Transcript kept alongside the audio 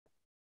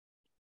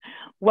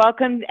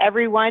Welcome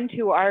everyone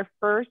to our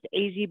first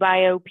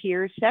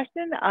AZBioPEERS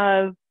session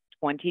of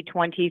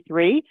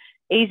 2023.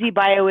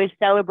 AZBio is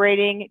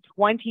celebrating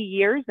 20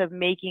 years of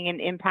making an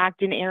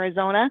impact in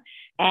Arizona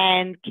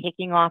and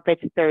kicking off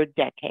its third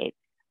decade.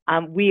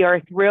 We are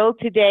thrilled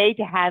today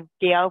to have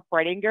Gayle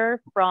Freudinger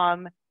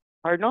from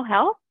Cardinal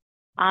Health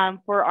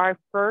for our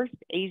first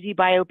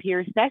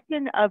AZBioPEERS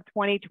session of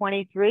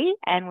 2023.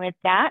 And with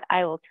that,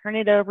 I will turn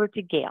it over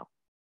to Gayle.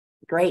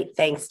 Great.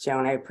 Thanks,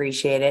 Joan. I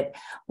appreciate it.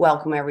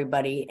 Welcome,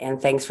 everybody,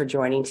 and thanks for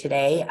joining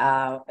today.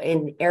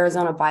 In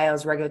Arizona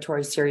Bio's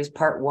Regulatory Series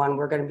Part 1,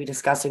 we're going to be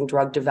discussing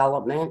drug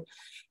development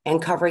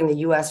and covering the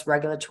U.S.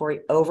 regulatory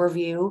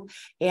overview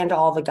and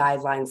all the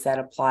guidelines that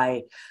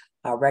apply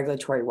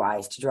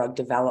regulatory-wise to drug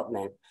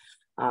development.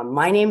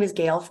 My name is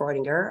Gayle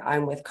Freudinger.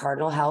 I'm with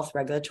Cardinal Health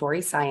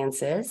Regulatory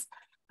Sciences.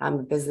 I'm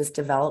a business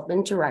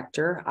development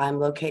director. I'm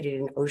located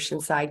in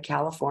Oceanside,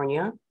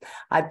 California.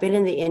 I've been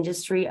in the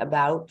industry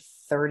about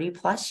 30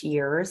 plus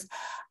years.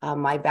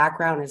 My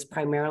background is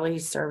primarily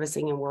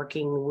servicing and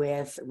working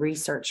with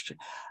research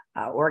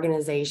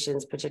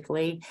organizations,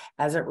 particularly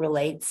as it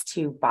relates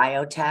to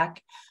biotech.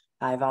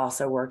 I've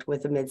also worked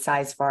with the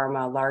mid-sized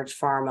pharma, large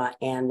pharma,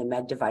 and the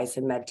med device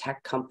and med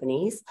tech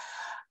companies.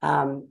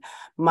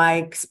 My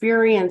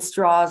experience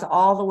draws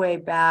all the way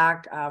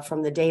back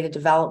from the data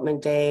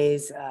development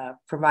days,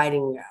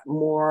 providing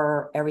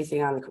more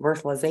everything on the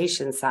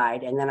commercialization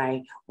side. And then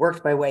I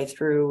worked my way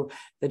through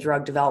the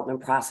drug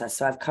development process.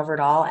 So I've covered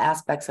all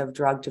aspects of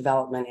drug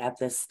development at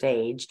this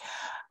stage.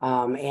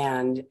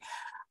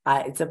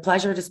 It's a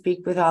pleasure to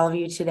speak with all of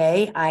you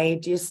today. I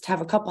just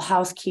have a couple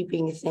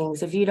housekeeping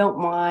things. If you don't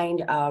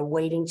mind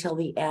waiting till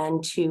the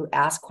end to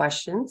ask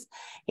questions.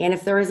 And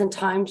if there isn't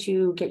time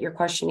to get your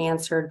question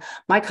answered,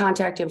 my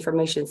contact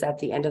information is at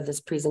the end of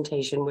this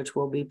presentation, which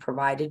will be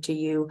provided to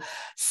you.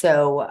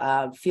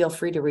 So feel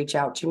free to reach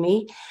out to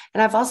me.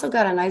 And I've also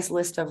got a nice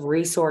list of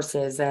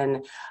resources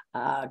and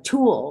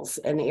tools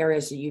and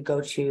areas that you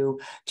go to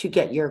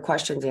get your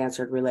questions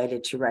answered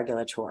related to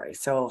regulatory.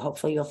 So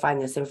hopefully you'll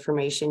find this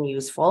information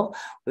useful.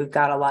 We've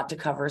got a lot to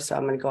cover, so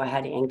I'm going to go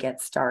ahead and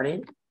get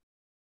started.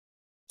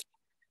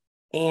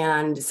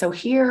 And so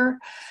here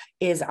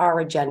is our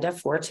agenda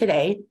for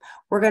today.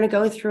 We're going to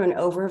go through an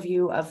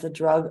overview of the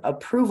drug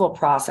approval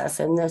process,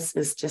 and this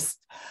is just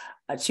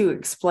to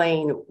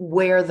explain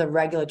where the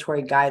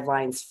regulatory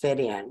guidelines fit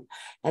in.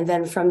 And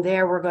then from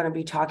there, we're going to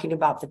be talking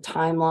about the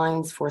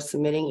timelines for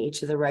submitting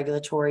each of the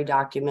regulatory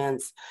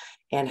documents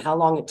and how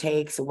long it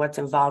takes and what's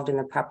involved in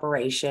the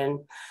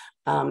preparation,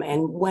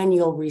 and when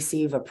you'll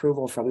receive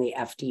approval from the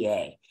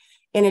FDA.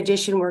 In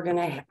addition, we're going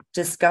to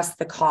discuss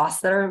the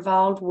costs that are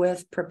involved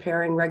with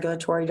preparing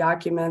regulatory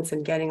documents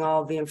and getting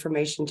all the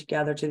information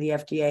together to the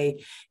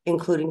FDA,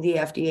 including the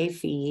FDA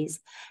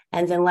fees.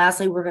 And then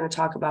lastly, we're going to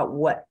talk about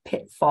what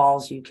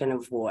pitfalls you can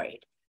avoid.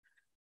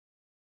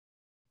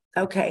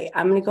 Okay,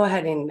 I'm going to go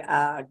ahead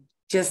and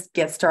just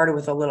get started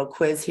with a little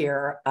quiz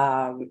here.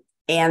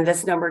 And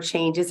this number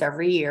changes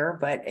every year,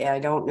 but I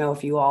don't know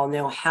if you all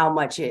know how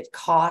much it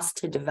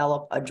costs to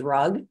develop a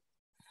drug.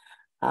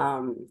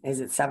 Is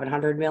it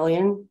 700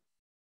 million,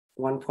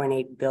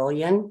 1.8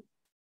 billion,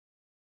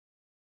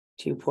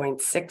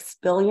 2.6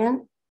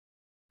 billion?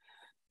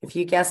 If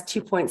you guess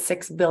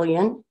 2.6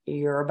 billion,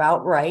 you're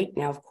about right.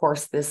 Now, of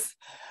course, this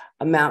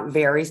amount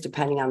varies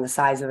depending on the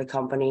size of the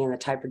company and the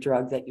type of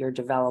drug that you're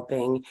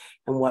developing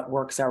and what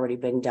work's already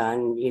been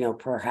done,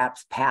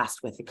 perhaps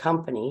past with the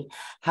company.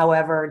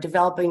 However,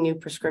 developing new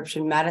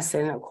prescription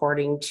medicine,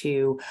 according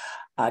to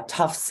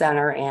Tufts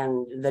Center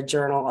and the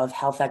Journal of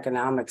Health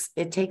Economics,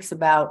 it takes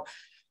about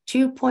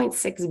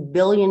 $2.6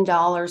 billion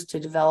to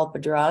develop a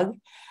drug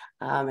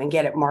and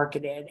get it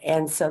marketed.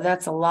 And so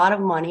that's a lot of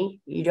money.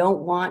 You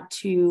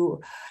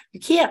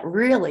can't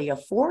really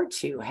afford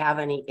to have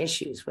any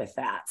issues with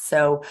that.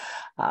 So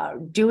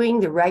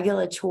doing the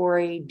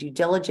regulatory due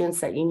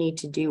diligence that you need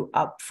to do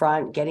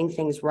upfront, getting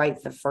things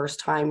right the first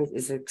time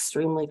is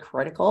extremely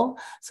critical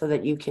so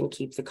that you can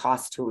keep the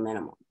cost to a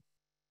minimum.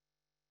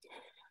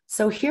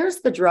 So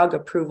here's the drug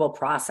approval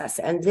process,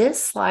 and this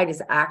slide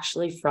is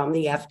actually from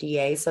the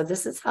FDA. So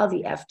this is how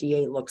the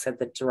FDA looks at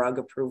the drug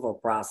approval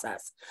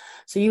process.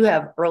 So you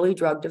have early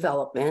drug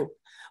development,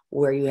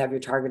 where you have your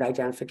target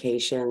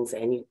identifications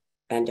and you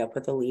end up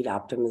with a lead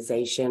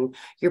optimization,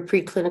 your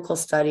preclinical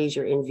studies,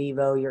 your in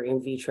vivo, your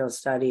in vitro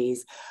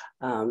studies,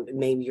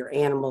 maybe your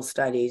animal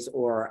studies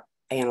or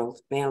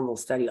animal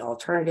study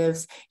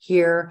alternatives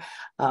here,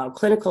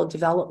 clinical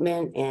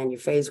development and your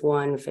phase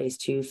 1, phase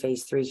 2,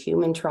 phase 3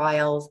 human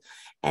trials.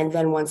 And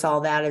then once all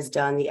that is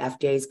done, the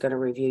FDA is going to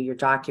review your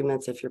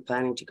documents if you're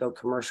planning to go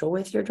commercial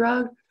with your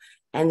drug.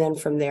 And then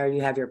from there, you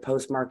have your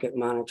post-market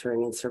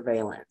monitoring and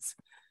surveillance.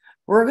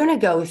 We're going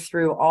to go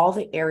through all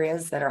the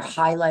areas that are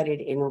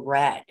highlighted in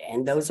red,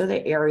 and those are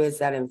the areas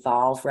that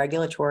involve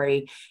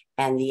regulatory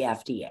and the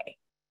FDA.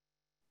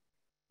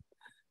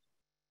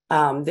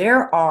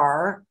 There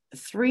are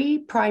 3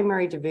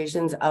 primary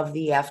divisions of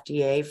the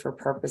FDA for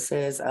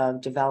purposes of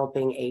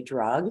developing a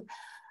drug.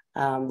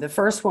 The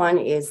first one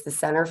is the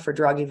Center for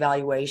Drug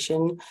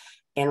Evaluation,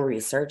 and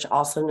Research,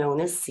 also known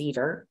as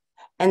CDER.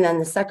 And then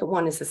the second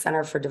one is the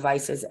Center for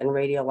Devices and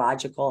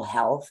Radiological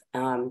Health.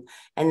 And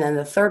then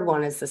the third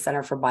one is the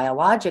Center for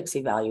Biologics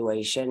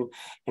Evaluation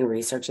and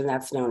Research, and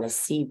that's known as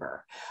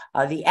CBER.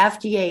 The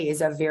FDA is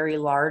a very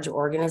large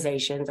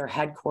organization. They're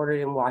headquartered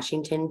in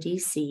Washington,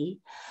 D.C.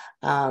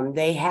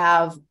 They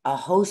have a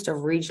host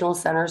of regional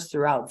centers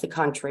throughout the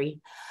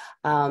country.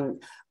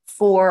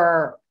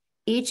 For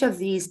each of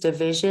these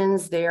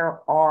divisions,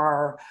 there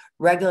are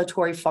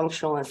regulatory,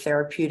 functional, and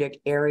therapeutic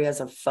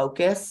areas of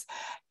focus.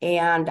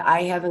 And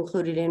I have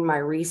included in my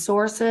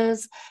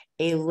resources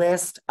a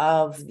list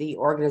of the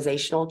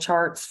organizational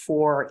charts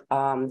for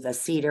the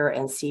CDER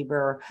and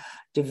CBER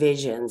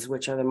divisions,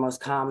 which are the most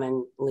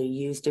commonly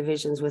used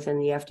divisions within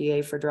the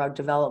FDA for drug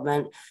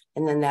development.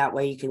 And then that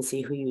way you can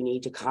see who you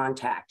need to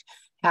contact.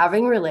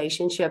 Having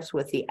relationships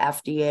with the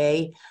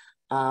FDA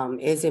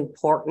is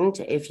important.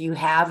 If you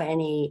have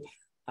any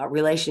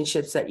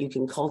relationships that you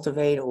can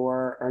cultivate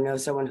or know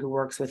someone who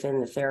works within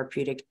the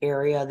therapeutic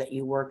area that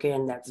you work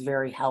in, that's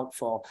very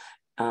helpful.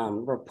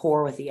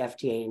 Rapport with the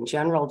FDA in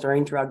general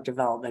during drug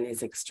development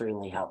is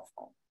extremely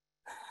helpful.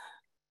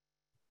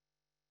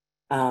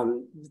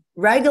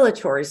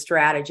 Regulatory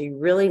strategy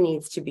really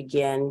needs to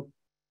begin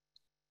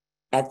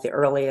at the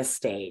earliest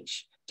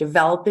stage.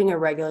 Developing a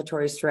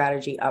regulatory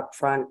strategy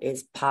upfront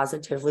is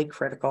positively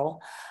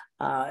critical.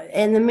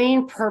 And the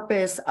main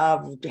purpose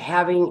of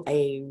having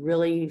a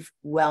really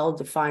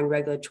well-defined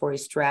regulatory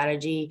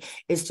strategy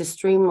is to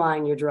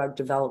streamline your drug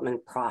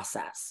development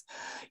process.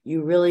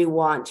 You really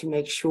want to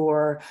make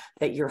sure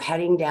that you're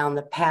heading down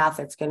the path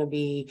that's going to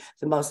be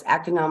the most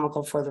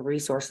economical for the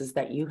resources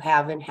that you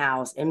have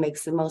in-house and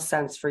makes the most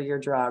sense for your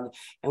drug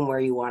and where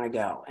you want to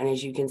go. And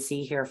as you can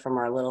see here from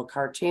our little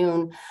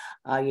cartoon,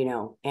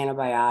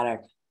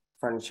 antibiotic,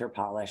 furniture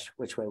polish,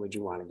 which way would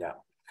you want to go?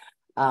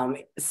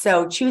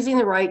 So choosing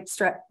the right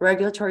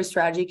regulatory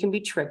strategy can be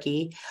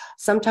tricky.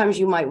 Sometimes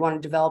you might want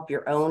to develop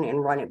your own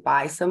and run it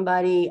by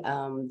somebody.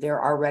 There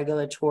are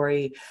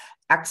regulatory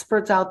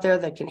experts out there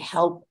that can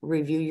help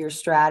review your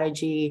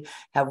strategy,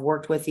 have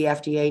worked with the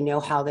FDA, know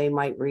how they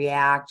might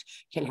react,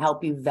 can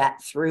help you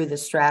vet through the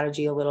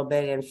strategy a little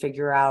bit and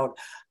figure out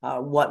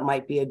what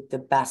might be the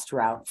best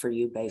route for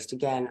you based,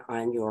 again,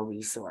 on your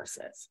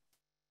resources.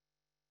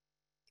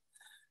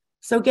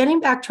 So getting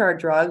back to our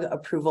drug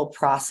approval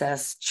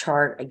process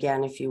chart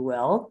again, if you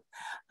will,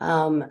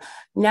 now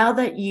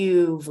that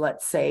you've,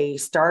 let's say,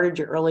 started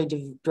your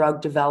early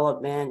drug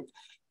development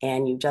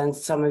and you've done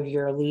some of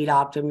your lead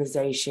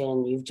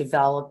optimization, you've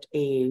developed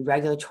a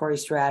regulatory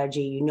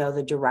strategy, you know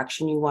the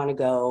direction you want to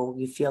go,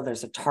 you feel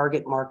there's a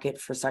target market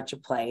for such a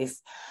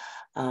place,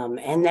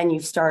 and then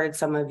you've started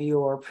some of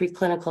your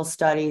preclinical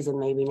studies and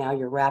maybe now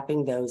you're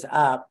wrapping those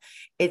up,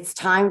 it's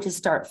time to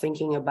start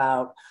thinking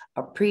about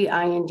a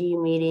pre-IND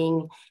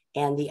meeting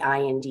and the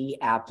IND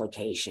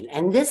application.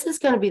 And this is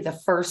going to be the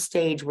first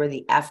stage where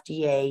the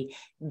FDA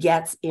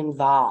gets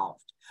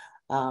involved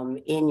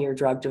in your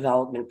drug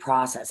development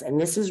process.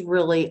 And this is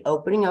really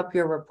opening up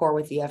your rapport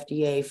with the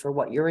FDA for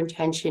what your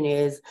intention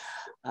is,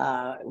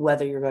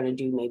 whether you're going to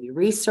do maybe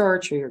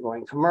research or you're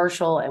going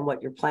commercial, and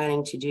what you're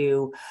planning to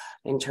do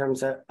in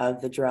terms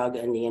of the drug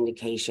and the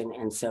indication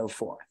and so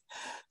forth.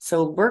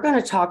 So we're going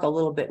to talk a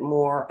little bit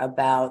more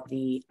about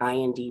the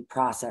IND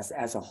process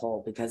as a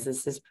whole, because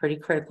this is pretty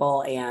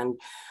critical. And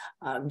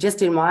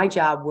just in my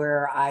job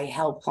where I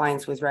help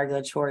clients with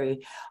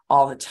regulatory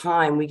all the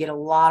time, we get a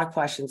lot of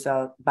questions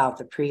about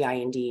the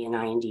pre-IND and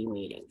IND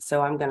meeting.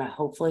 So I'm going to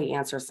hopefully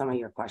answer some of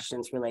your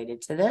questions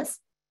related to this.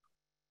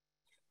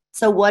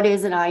 So what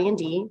is an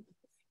IND?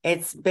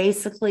 It's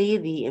basically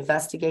the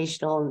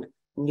investigational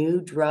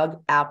new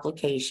drug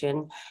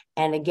application.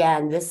 And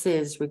again, this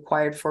is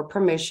required for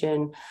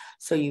permission.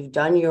 So you've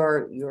done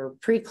your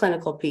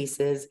preclinical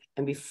pieces,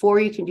 and before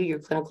you can do your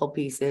clinical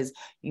pieces,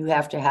 you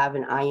have to have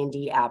an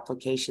IND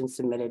application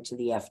submitted to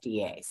the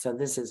FDA. So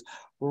this is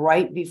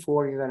right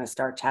before you're going to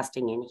start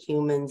testing in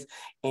humans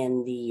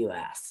in the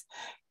US.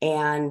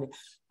 And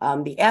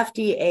the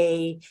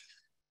FDA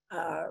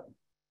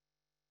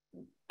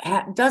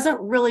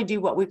doesn't really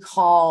do what we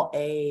call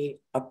a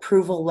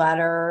approval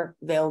letter.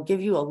 They'll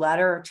give you a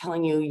letter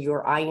telling you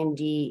your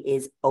IND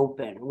is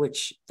open,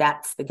 which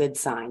that's the good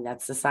sign.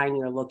 That's the sign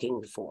you're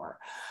looking for.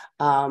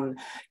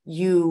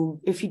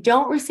 If you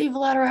don't receive a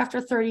letter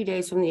after 30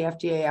 days from the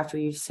FDA after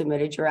you've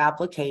submitted your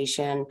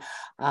application,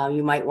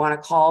 you might want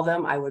to call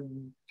them. I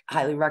would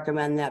highly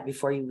recommend that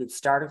before you would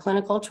start a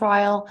clinical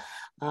trial,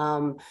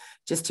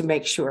 just to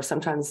make sure.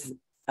 Sometimes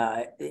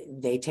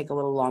they take a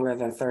little longer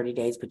than 30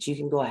 days, but you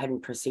can go ahead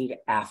and proceed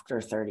after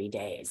 30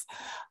 days.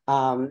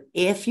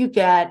 If you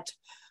get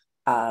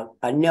a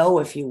no,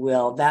 if you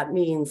will, that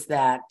means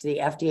that the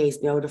FDA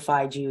has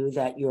notified you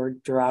that your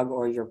drug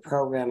or your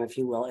program, if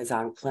you will, is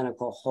on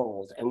clinical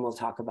hold. And we'll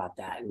talk about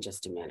that in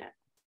just a minute.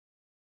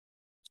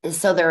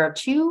 So there are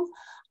two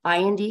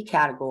IND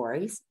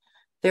categories.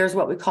 There's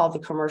what we call the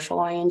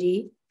commercial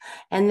IND,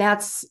 and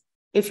that's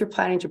if you're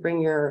planning to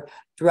bring your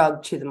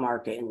drug to the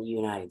market in the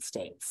United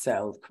States.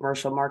 So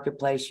commercial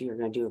marketplace, you're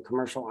going to do a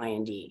commercial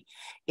IND.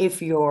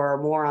 If you're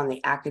more on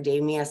the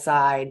academia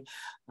side,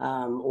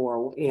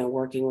 or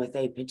working with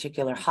a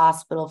particular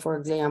hospital, for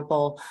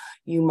example,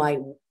 you might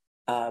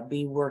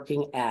be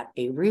working at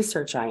a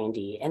research IND,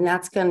 and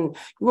you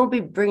won't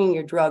be bringing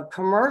your drug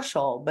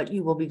commercial, but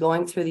you will be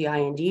going through the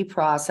IND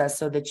process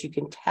so that you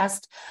can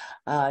test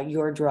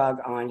your drug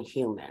on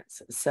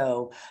humans.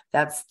 So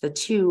that's the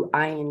 2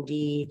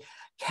 IND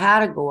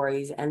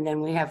categories. And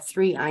then we have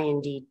 3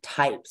 IND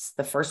types.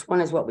 The first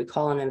one is what we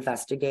call an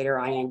investigator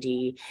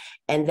IND,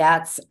 and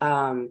that's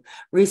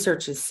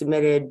research is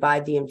submitted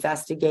by the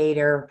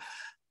investigator.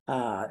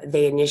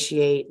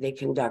 They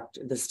conduct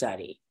the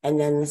study. And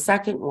then the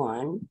second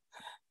one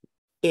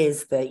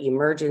is the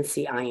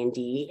emergency IND.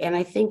 And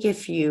I think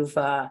if you've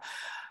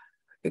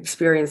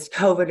experienced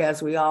COVID,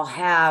 as we all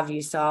have,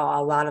 you saw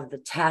a lot of the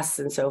tests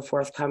and so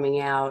forth coming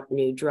out,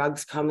 new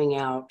drugs coming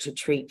out to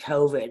treat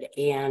COVID.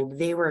 And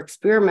they were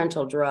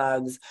experimental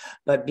drugs,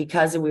 but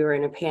because we were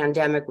in a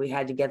pandemic, we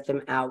had to get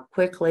them out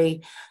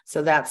quickly.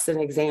 So that's an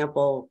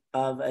example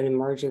of an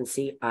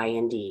emergency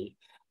IND.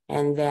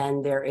 And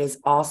then there is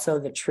also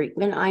the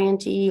treatment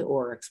IND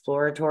or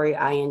exploratory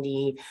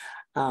IND.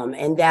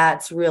 And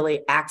that's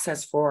really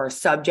access for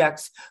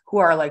subjects who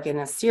are like in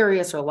a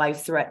serious or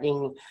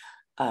life-threatening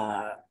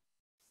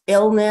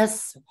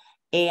illness,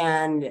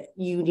 and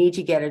you need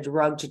to get a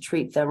drug to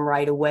treat them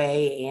right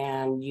away.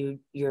 And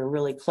you're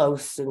really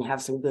close and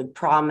have some good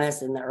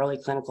promise in the early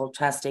clinical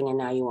testing, and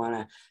now you want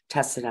to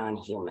test it on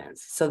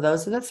humans. So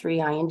those are the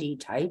 3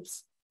 IND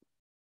types.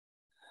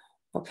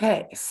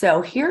 Okay,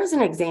 so here's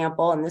an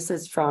example, and this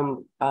is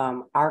from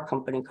our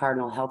company,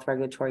 Cardinal Health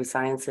Regulatory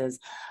Sciences,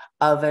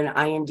 of an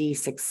IND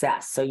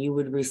success. So you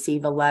would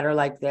receive a letter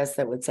like this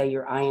that would say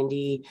your IND,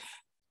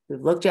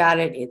 we've looked at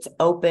it, it's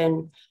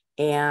open,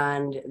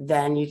 and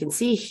then you can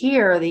see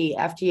here the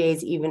FDA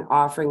is even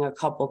offering a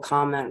couple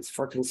comments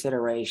for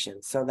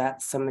consideration. So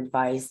that's some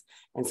advice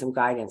and some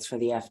guidance for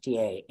the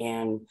FDA,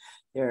 and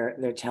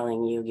they're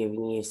telling you,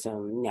 giving you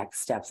some next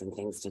steps and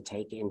things to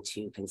take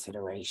into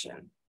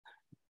consideration.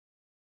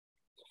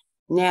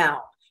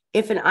 Now,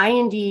 if an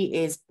IND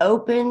is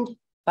opened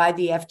by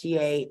the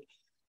FDA,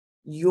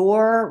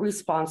 your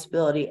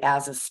responsibility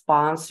as a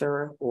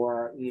sponsor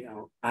or,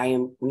 I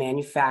am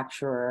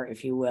manufacturer,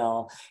 if you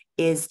will,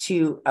 is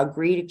to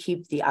agree to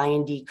keep the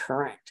IND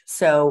current.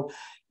 So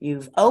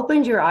you've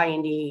opened your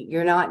IND,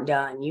 you're not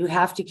done. You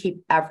have to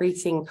keep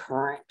everything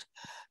current.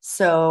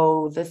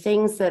 So the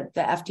things that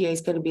the FDA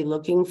is going to be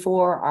looking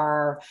for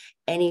are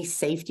any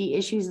safety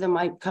issues that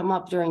might come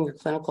up during your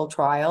clinical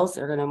trials.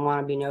 They're going to want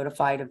to be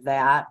notified of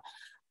that.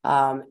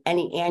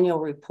 Any annual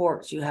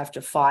reports you have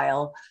to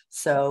file.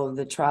 So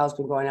the trial's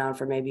been going on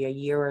for maybe a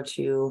year or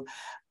 2.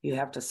 You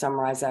have to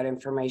summarize that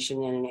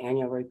information in an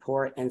annual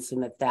report and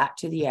submit that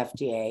to the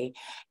FDA.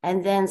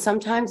 And then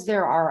sometimes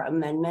there are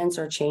amendments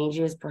or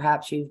changes.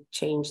 Perhaps you've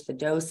changed the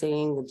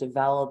dosing, the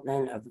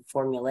development of the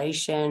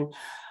formulation,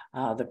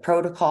 the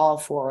protocol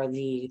for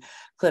the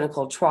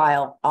clinical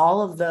trial.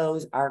 All of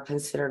those are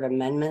considered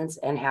amendments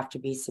and have to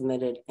be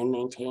submitted and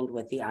maintained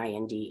with the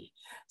IND.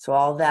 So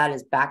all that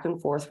is back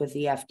and forth with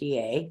the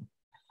FDA.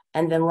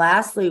 And then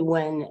lastly,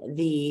 when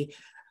the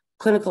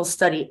clinical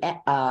study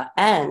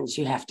ends,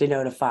 you have to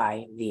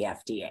notify the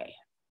FDA.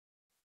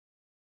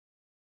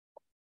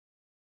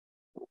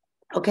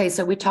 Okay,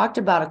 so we talked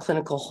about a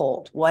clinical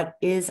hold. What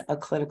is a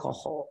clinical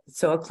hold?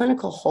 So a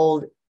clinical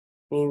hold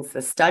means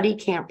the study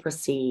can't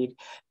proceed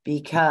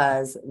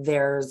because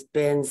there's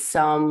been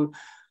some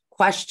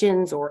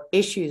questions or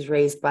issues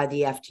raised by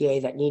the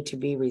FDA that need to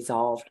be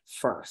resolved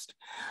first.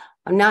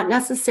 Not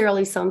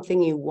necessarily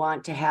something you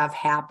want to have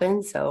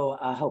happen, so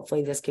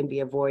hopefully this can be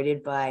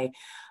avoided by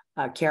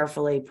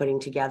carefully putting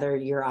together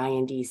your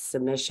IND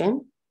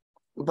submission.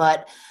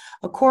 But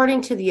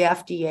according to the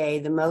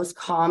FDA, the most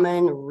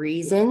common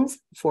reasons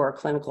for a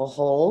clinical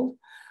hold,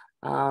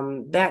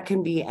 that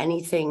can be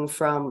anything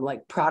from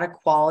like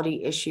product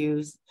quality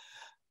issues,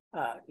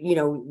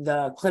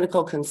 the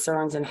clinical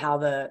concerns and how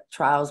the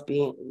trial's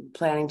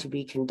planning to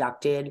be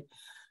conducted.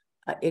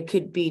 It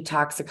could be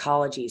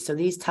toxicology. So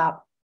these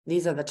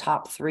are the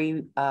top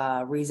 3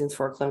 reasons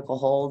for a clinical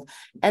hold.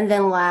 And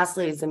then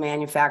lastly is the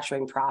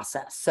manufacturing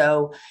process.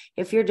 So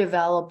if you're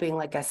developing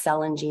like a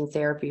cell and gene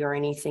therapy or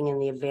anything in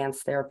the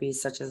advanced therapies,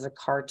 such as a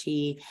CAR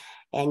T,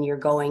 and you're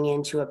going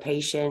into a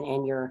patient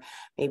and you're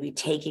maybe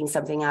taking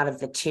something out of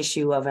the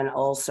tissue of an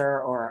ulcer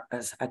or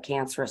a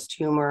cancerous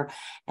tumor,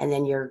 and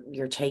then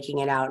you're taking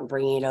it out and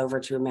bringing it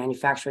over to a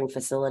manufacturing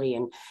facility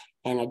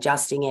and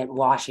adjusting it,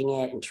 washing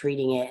it and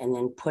treating it, and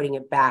then putting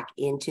it back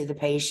into the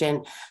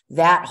patient.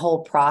 That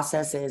whole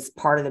process is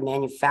part of the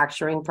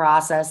manufacturing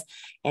process,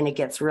 and it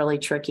gets really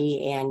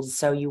tricky. And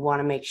so you want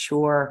to make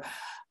sure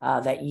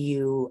that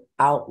you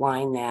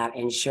outline that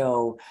and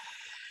show,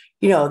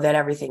 that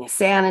everything is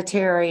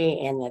sanitary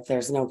and that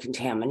there's no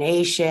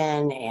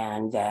contamination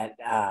and that,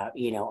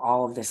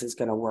 all of this is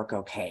going to work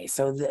okay.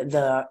 So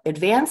the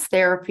advanced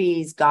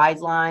therapies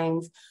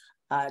guidelines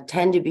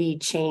tend to be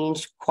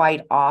changed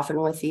quite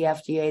often with the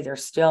FDA. They're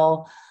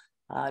still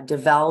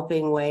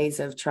developing ways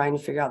of trying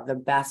to figure out the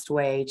best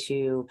way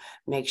to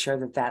make sure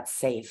that that's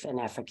safe and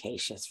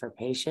efficacious for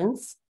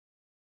patients.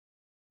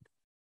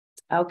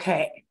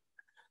 Okay,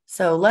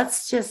 so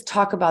let's just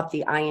talk about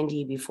the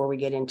IND before we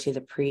get into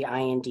the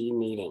pre-IND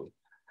meeting.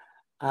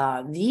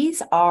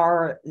 These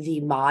are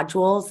the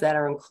modules that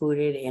are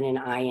included in an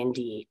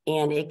IND,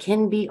 and it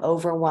can be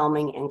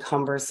overwhelming and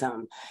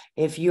cumbersome.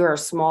 If you're a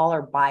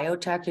smaller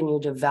biotech and you're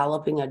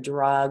developing a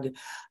drug,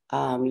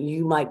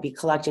 you might be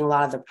collecting a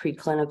lot of the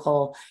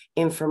preclinical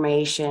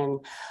information,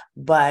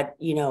 but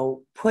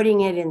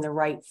putting it in the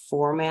right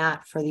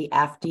format for the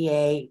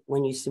FDA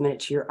when you submit it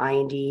to your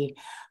IND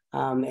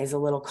is a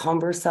little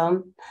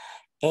cumbersome.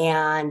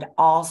 And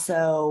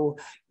also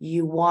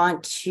you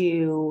want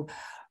to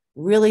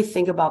really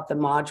think about the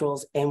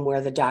modules and where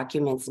the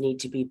documents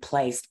need to be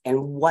placed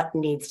and what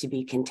needs to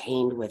be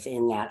contained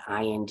within that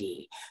IND.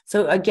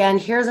 So again,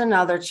 here's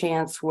another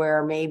chance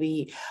where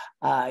maybe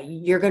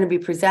you're going to be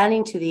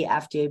presenting to the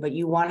FDA, but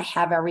you want to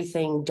have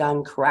everything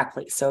done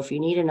correctly. So if you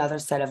need another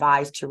set of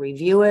eyes to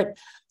review it,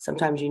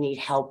 sometimes you need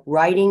help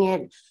writing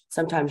it,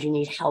 sometimes you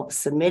need help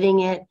submitting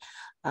it.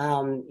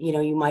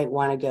 You might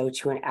want to go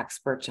to an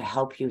expert to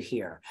help you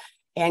here.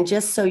 And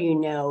just so you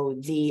know,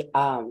 the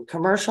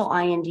commercial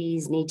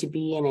INDs need to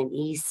be in an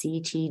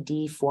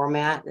eCTD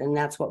format, and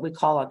that's what we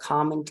call a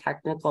common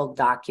technical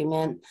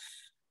document.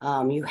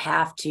 You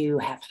have to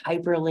have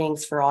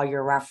hyperlinks for all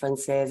your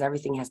references.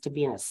 Everything has to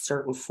be in a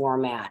certain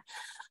format.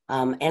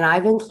 And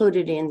I've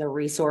included in the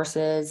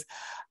resources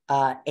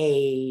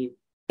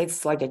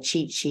it's like a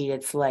cheat sheet.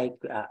 It's like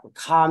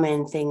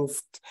common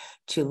things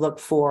to look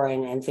for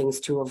and things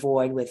to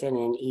avoid within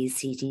an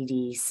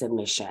eCTD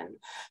submission.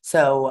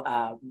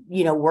 So,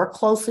 work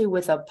closely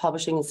with a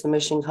publishing and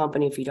submission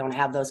company if you don't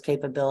have those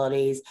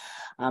capabilities.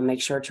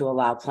 Make sure to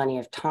allow plenty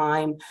of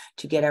time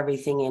to get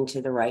everything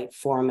into the right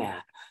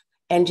format.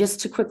 And just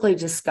to quickly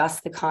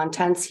discuss the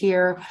contents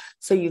here.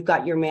 So you've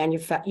got your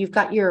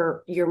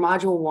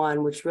module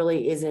 1, which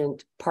really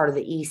isn't part of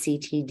the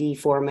eCTD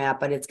format,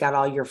 but it's got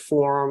all your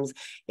forms.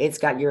 It's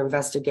got your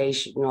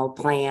investigational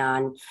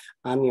plan,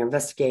 your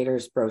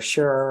investigator's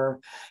brochure,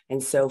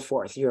 and so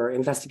forth. Your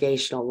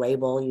investigational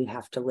label, you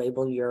have to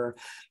label your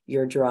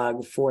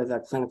drug for the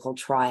clinical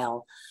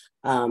trial.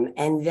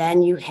 And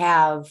then you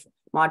have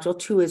Module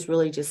 2 is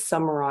really just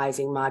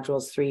summarizing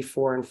modules 3,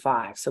 4, and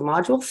 5. So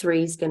module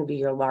 3 is going to be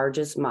your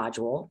largest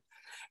module.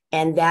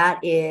 And that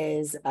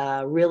is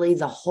really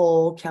the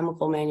whole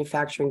chemical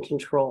manufacturing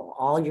control.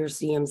 All your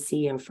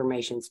CMC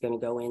information is going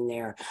to go in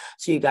there.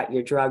 So you got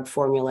your drug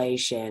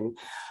formulation.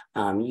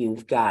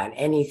 You've got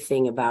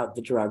anything about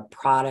the drug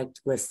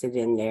product listed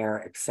in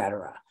there, et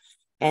cetera.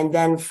 And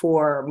then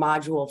for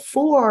module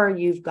 4,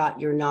 you've got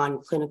your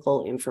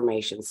non-clinical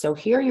information. So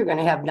here you're going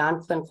to have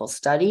non-clinical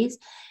studies.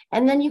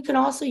 And then you can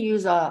also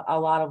use a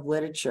lot of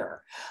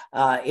literature.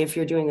 If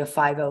you're doing a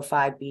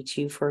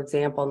 505(b)(2), for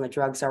example, and the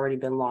drug's already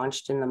been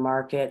launched in the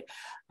market,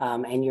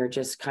 and you're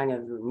just kind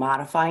of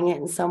modifying it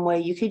in some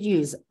way, you could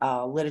use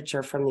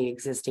literature from the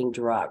existing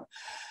drug.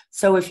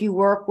 So if you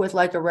work with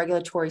like a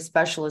regulatory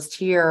specialist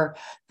here,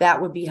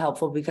 that would be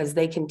helpful because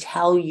they can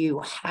tell you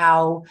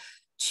how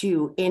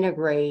to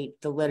integrate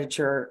the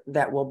literature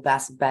that will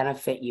best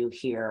benefit you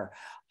here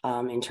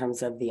in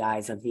terms of the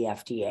eyes of the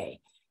FDA.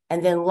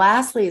 And then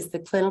lastly is the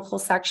clinical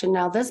section.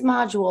 Now this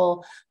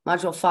module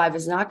 5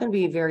 is not going to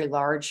be very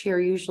large here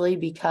usually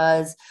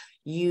because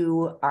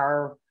you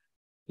are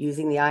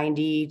using the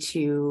IND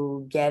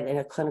to get in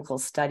a clinical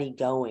study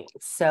going.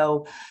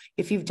 So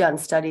if you've done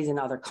studies in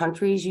other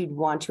countries, you'd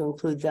want to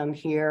include them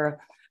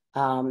here.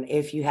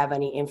 If you have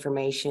any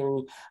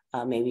information,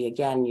 maybe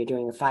again, you're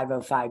doing a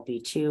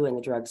 505(b)(2) and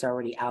the drug's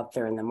already out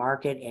there in the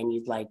market and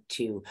you'd like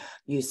to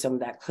use some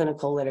of that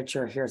clinical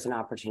literature, here's an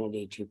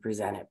opportunity to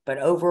present it. But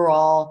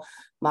overall,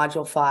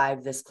 module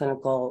 5, this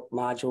clinical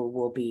module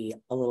will be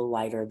a little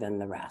lighter than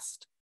the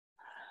rest.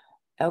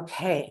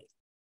 Okay,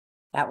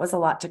 that was a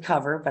lot to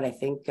cover, but I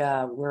think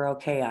we're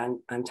okay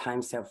on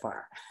time so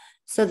far.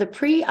 So the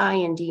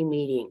pre-IND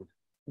meeting.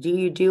 Do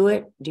you do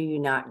it? Do you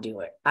not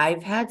do it?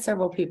 I've had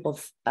several people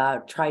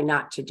try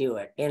not to do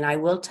it. And I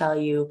will tell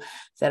you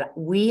that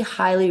we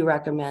highly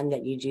recommend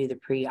that you do the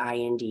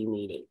pre-IND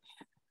meeting.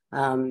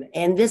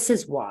 And this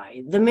is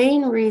why. The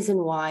main reason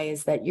why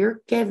is that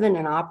you're given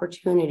an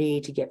opportunity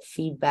to get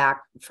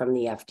feedback from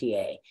the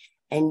FDA,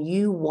 and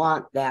you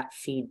want that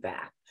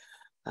feedback.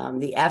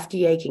 The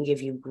FDA can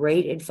give you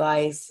great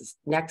advice,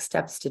 next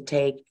steps to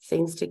take,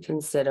 things to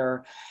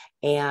consider,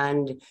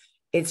 and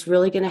it's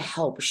really going to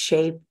help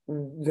shape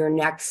your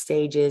next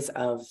stages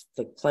of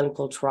the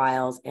clinical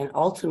trials and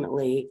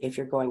ultimately, if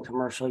you're going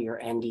commercial, your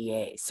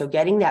NDA. So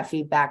getting that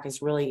feedback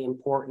is really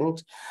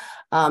important.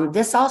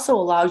 This also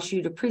allows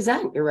you to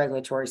present your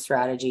regulatory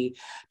strategy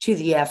to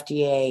the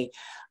FDA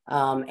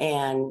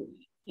and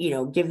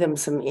give them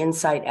some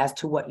insight as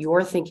to what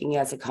you're thinking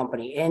as a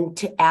company and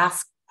to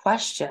ask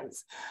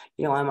questions.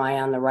 Am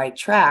I on the right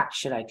track?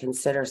 Should I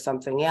consider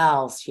something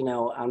else?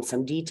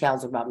 Some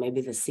details about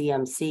maybe the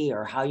CMC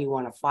or how you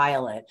want to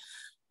file it.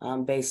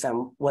 Based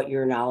on what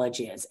your knowledge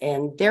is.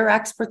 And they're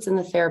experts in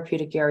the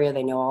therapeutic area.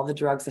 They know all the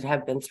drugs that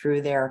have been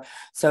through there.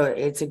 So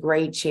it's a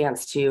great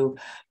chance to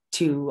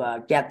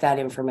get that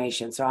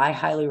information. So I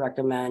highly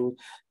recommend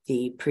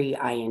the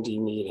pre-IND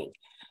meeting.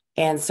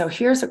 And so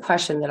here's a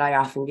question that I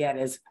often get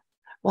is,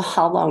 well,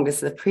 how long does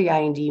the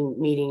pre-IND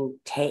meeting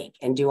take?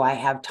 And do I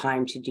have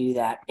time to do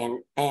that?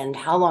 And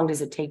how long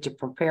does it take to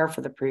prepare for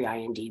the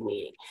pre-IND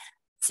meeting?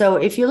 So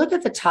if you look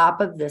at the top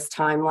of this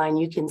timeline,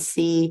 you can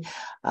see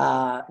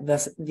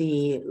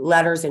the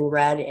letters in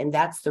red, and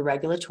that's the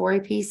regulatory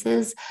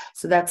pieces.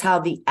 So that's how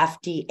the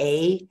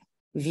FDA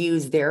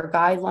views their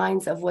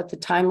guidelines of what the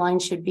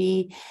timeline should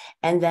be.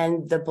 And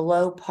then the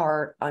below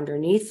part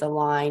underneath the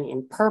line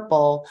in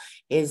purple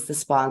is the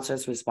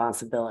sponsor's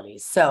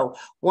responsibilities. So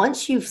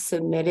once you've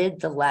submitted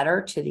the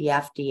letter to the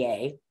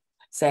FDA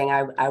saying,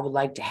 I would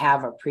like to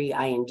have a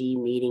pre-IND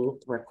meeting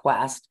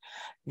request,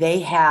 they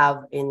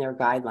have in their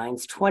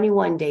guidelines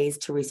 21 days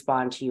to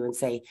respond to you and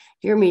say,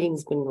 your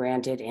meeting's been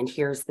granted and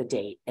here's the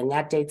date. And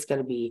that date's going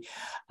to be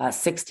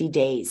 60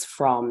 days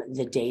from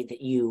the date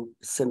that you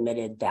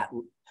submitted that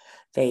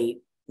they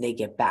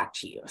get back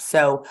to you.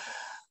 So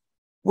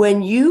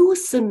when you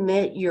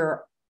submit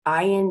your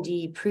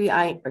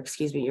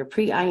your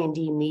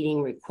pre-IND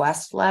meeting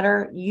request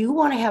letter, you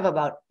want to have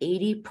about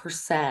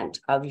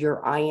 80% of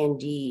your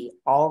IND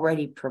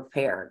already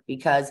prepared,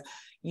 because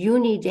you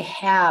need to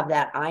have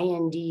that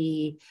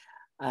IND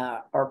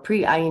or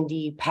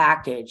pre-IND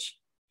package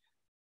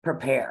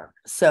prepared.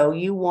 So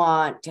you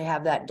want to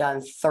have that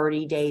done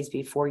 30 days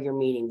before your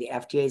meeting. The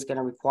FDA is going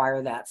to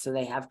require that, so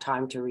they have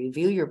time to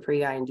review your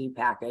pre-IND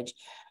package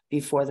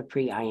before the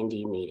pre-IND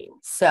meeting.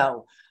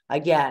 So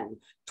again,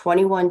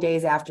 21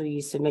 days after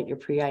you submit your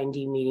pre-IND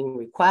meeting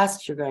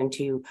request, you're going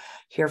to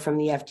hear from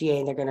the FDA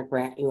and they're going to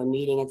grant you a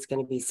meeting. It's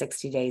going to be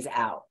 60 days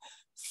out.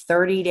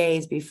 30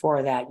 days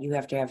before that, you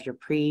have to have your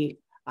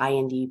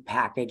pre-IND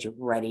package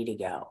ready to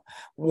go.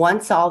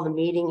 Once all the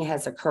meeting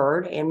has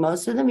occurred, and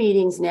most of the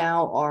meetings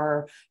now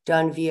are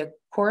done via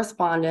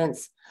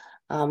correspondence.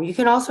 You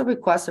can also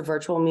request a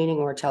virtual meeting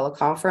or a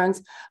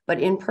teleconference, but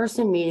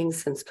in-person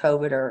meetings since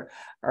COVID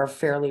are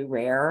fairly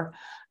rare.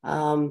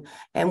 And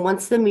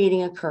once the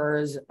meeting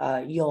occurs,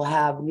 you'll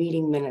have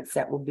meeting minutes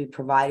that will be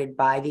provided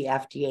by the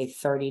FDA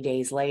 30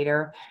 days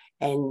later.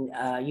 And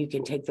you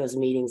can take those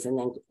meetings and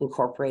then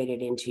incorporate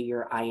it into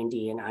your IND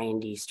and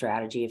IND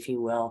strategy, if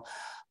you will,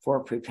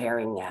 for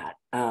preparing that.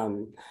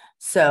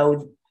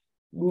 So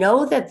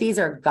know that these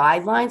are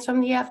guidelines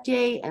from the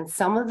FDA, and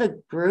some of the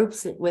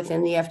groups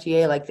within the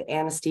FDA, like the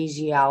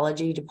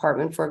anesthesiology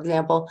department, for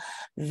example,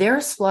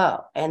 they're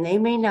slow and they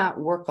may not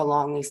work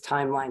along these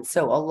timelines.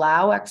 So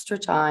allow extra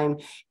time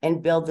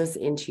and build this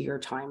into your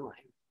timeline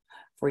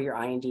for your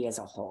IND as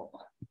a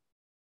whole.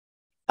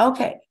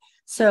 Okay,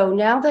 so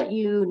now that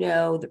you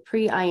know the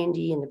pre-IND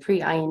and the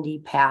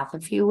pre-IND path,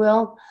 if you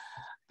will,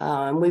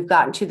 we've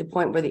gotten to the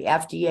point where the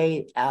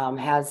FDA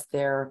has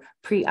their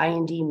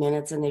pre-IND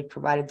minutes and they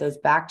provided those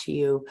back to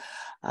you.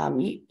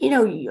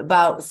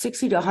 About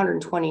 60 to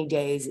 120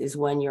 days is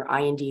when your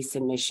IND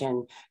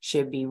submission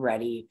should be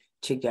ready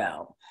to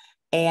go.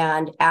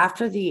 And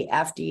after the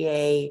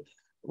FDA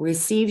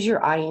receives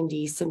your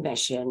IND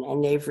submission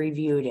and they've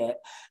reviewed it,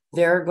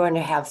 they're going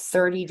to have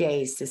 30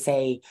 days to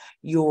say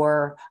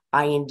your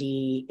IND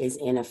is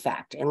in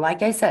effect. And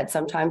like I said,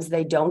 sometimes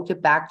they don't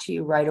get back to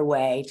you right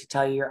away to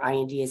tell you your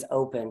IND is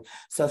open.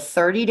 So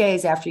 30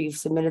 days after you've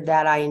submitted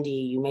that IND,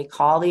 you may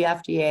call the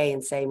FDA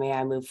and say, may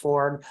I move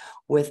forward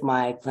with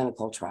my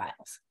clinical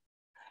trials?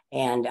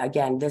 And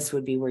again, this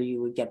would be where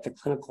you would get the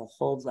clinical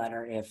hold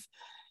letter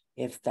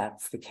if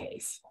that's the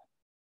case.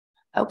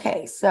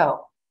 Okay,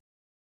 so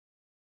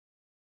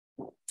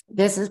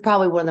this is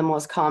probably one of the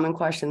most common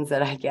questions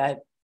that I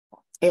get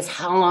is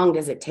how long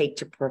does it take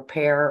to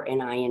prepare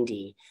an IND?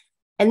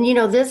 And,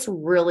 this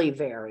really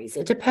varies.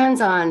 It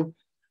depends on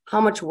how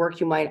much work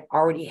you might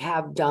already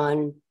have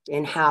done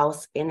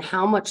in-house and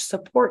how much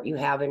support you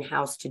have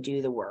in-house to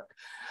do the work.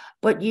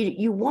 But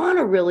you want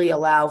to really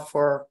allow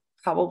for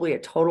probably a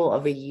total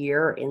of a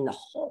year in the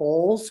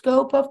whole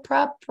scope of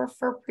prep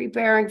for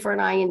preparing for an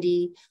IND.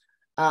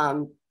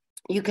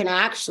 You can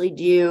actually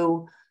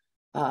do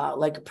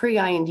like a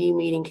pre-IND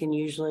meeting can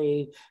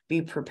usually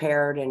be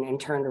prepared and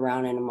turned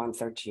around in a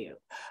month or two.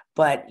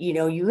 But,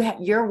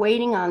 you're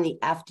waiting on the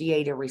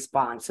FDA to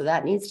respond. So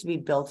that needs to be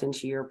built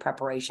into your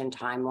preparation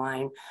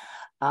timeline.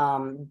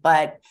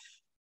 But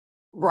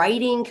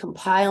writing,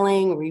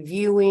 compiling,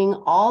 reviewing,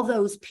 all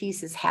those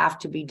pieces have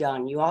to be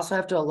done. You also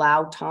have to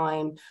allow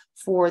time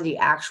for the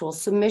actual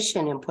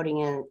submission and putting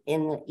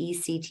in the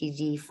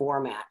eCTD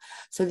format.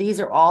 So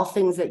these are all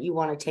things that you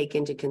want to take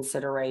into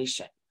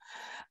consideration.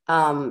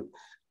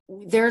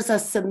 There's a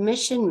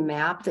submission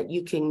map that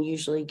you can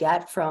usually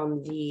get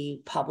from the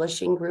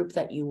publishing group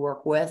that you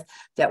work with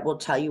that will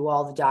tell you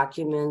all the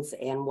documents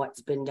and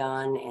what's been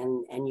done,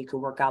 and you can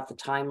work out the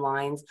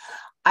timelines.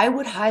 I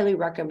would highly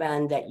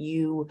recommend that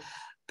you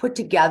put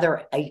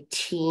together a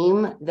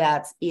team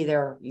that's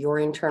either your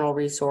internal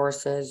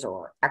resources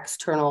or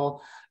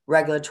external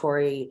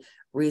regulatory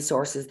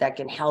resources that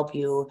can help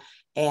you,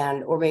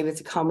 and or maybe it's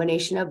a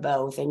combination of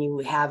both, and you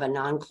have a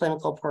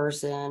non-clinical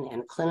person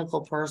and a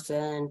clinical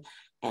person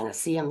and a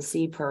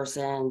CMC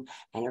person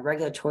and a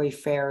regulatory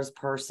affairs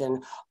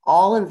person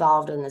all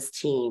involved in this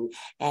team,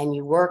 and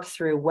you work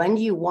through when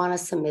do you want to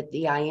submit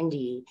the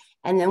IND,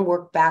 and then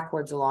work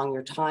backwards along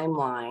your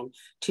timeline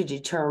to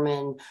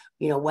determine,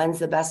 when's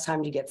the best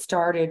time to get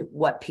started,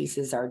 what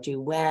pieces are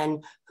due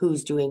when,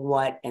 who's doing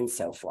what, and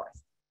so forth.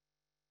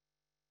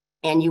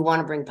 And you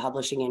want to bring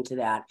publishing into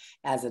that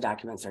as the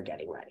documents are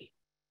getting ready.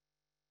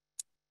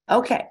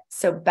 Okay,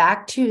 so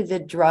back to the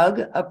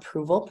drug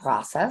approval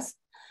process.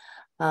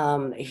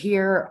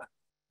 Here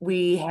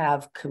we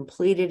have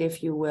completed,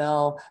 if you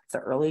will, the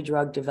early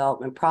drug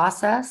development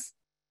process,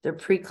 the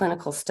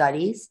preclinical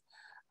studies.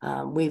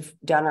 We've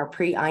done our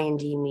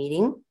pre-IND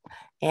meeting,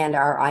 and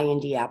our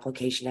IND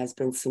application has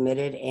been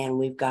submitted, and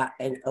we've got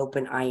an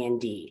open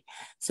IND.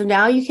 So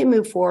now you can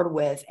move forward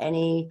with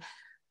any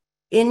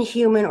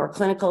in-human or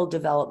clinical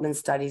development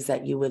studies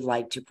that you would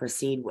like to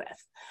proceed with.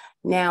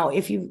 Now,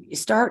 if you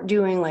start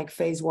doing like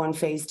phase 1,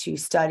 phase 2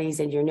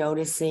 studies, and you're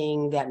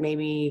noticing that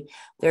maybe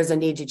there's a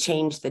need to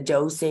change the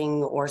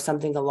dosing or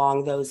something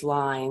along those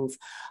lines,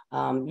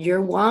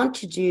 you want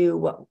to do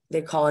what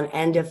they call an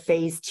end of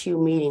phase 2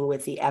 meeting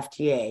with the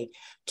FDA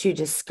to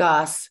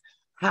discuss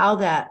how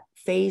that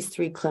phase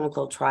 3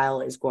 clinical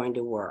trial is going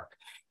to work.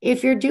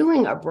 If you're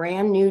doing a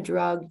brand new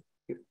drug,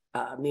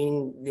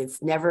 meaning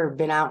it's never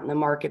been out in the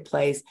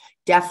marketplace,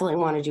 definitely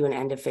want to do an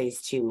end of phase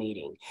 2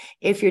 meeting.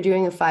 If you're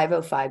doing a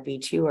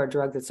 505(b)(2) or a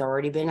drug that's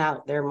already been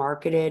out there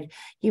marketed,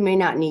 you may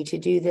not need to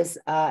do this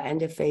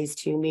end of phase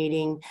 2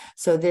 meeting.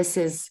 So this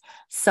is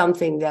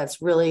something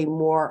that's really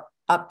more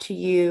up to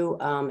you,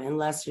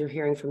 unless you're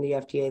hearing from the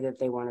FDA that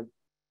they want to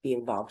be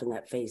involved in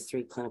that phase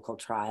 3 clinical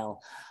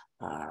trial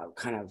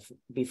kind of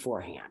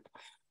beforehand.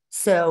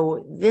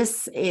 So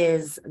this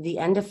is the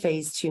end of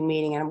phase 2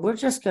 meeting, and we're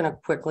just going to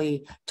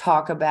quickly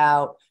talk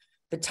about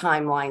the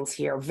timelines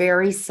here,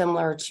 very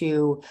similar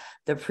to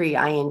the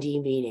pre-IND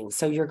meeting.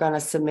 So you're going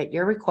to submit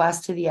your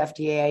request to the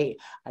FDA.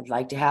 I'd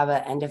like to have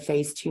an end of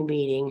phase 2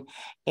 meeting.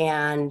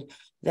 And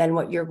then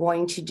what you're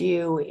going to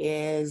do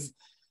is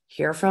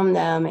hear from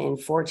them in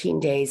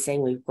 14 days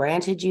saying, we've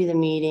granted you the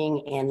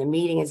meeting, and the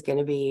meeting is going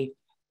to be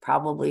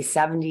probably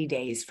 70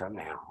 days from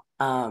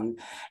now.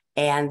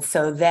 And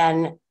so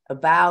then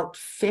about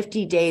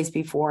 50 days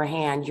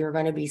beforehand, you're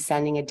going to be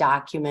sending a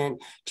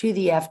document to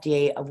the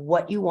FDA of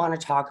what you want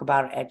to talk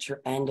about at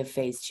your end of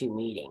phase 2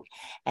 meeting.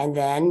 And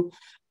then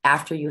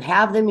after you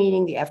have the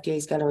meeting, the FDA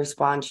is going to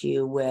respond to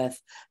you with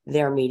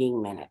their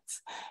meeting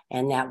minutes.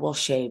 And that will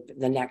shape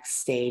the next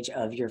stage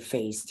of your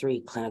phase 3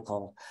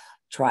 clinical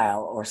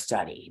trial or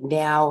study.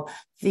 Now,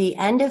 the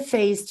end of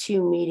phase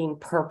 2 meeting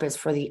purpose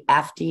for the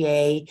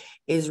FDA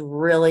is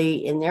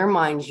really, in their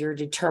minds, you're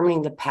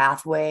determining the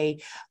pathway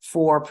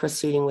for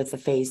proceeding with the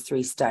phase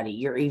 3 study.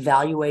 You're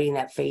evaluating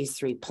that phase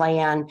 3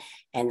 plan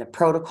and the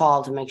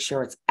protocol to make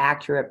sure it's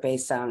accurate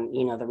based on,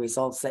 the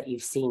results that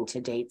you've seen to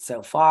date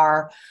so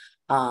far.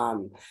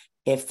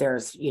 If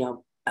there's,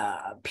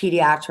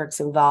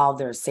 pediatrics involved,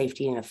 there's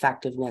safety and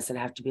effectiveness that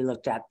have to be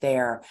looked at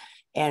there.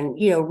 And,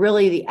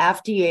 really the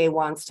FDA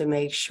wants to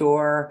make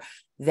sure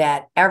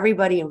that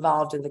everybody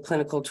involved in the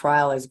clinical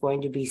trial is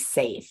going to be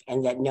safe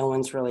and that no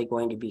one's really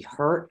going to be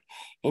hurt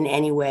in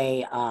any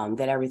way,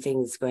 that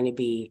everything is going to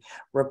be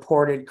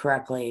reported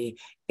correctly,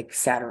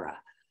 etc.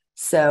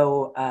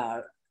 So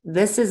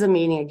this is a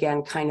meeting,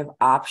 again, kind of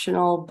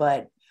optional,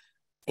 but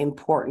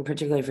important,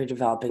 particularly if you're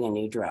developing a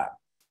new drug.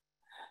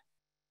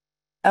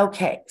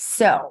 Okay,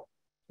 so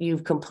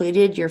you've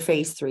completed your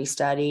phase 3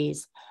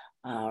 studies,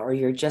 or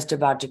you're just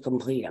about to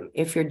complete them.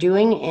 If you're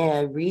doing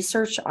a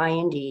research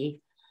IND,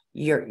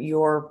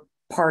 your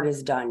part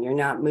is done. You're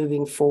not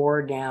moving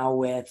forward now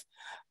with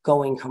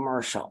going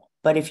commercial.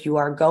 But if you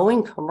are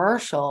going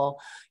commercial,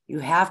 you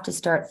have to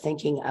start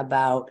thinking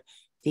about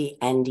the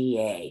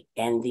NDA.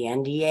 And the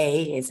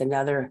NDA is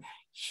another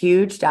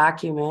huge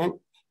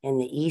document in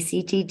the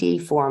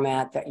eCTD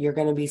format that you're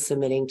going to be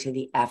submitting to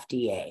the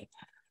FDA.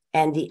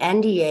 And the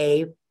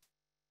NDA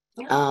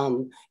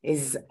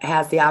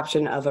has the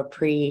option of a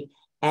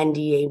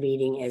pre-NDA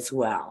meeting as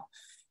well.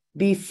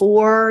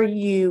 Before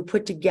you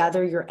put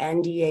together your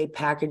NDA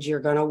package,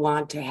 you're going to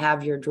want to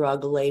have your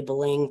drug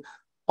labeling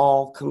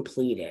all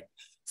completed.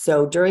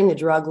 So during the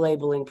drug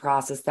labeling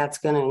process, that's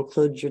going to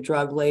include your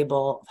drug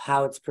label,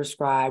 how it's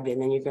prescribed, and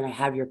then you're going to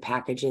have your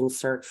package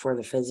insert for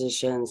the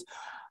physicians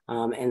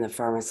and the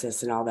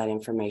pharmacists and all that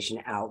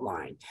information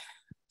outlined.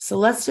 So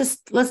let's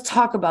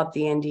talk about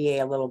the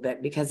NDA a little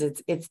bit because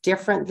it's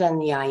different than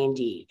the IND.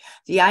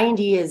 The IND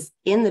is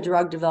in the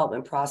drug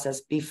development process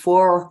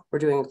before we're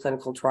doing a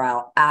clinical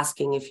trial,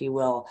 asking, if you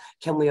will,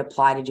 can we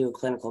apply to do a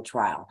clinical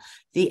trial?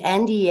 The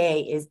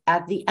NDA is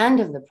at the end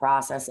of the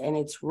process, and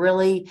it's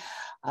really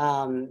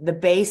the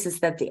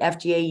basis that the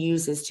FDA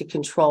uses to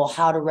control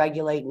how to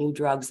regulate new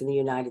drugs in the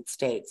United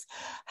States,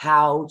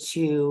 how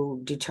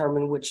to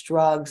determine which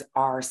drugs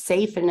are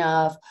safe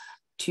enough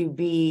to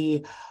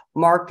be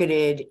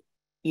marketed,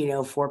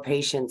 for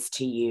patients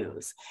to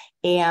use.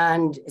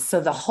 And so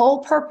the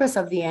whole purpose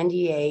of the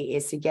NDA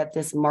is to get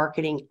this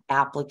marketing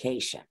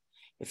application,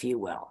 if you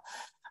will.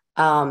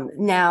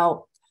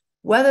 Now,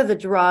 whether the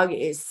drug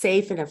is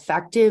safe and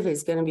effective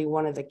is going to be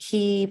one of the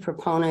key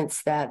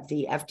proponents that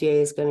the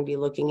FDA is going to be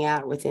looking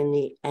at within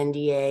the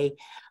NDA.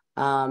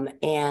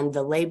 And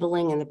the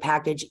labeling and the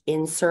package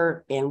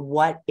insert and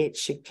what it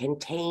should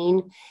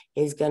contain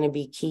is going to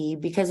be key,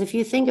 because if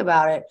you think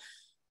about it,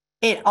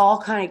 it all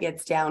kind of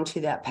gets down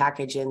to that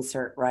package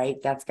insert, right?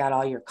 That's got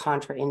all your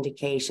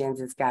contraindications.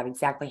 It's got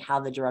exactly how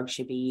the drug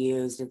should be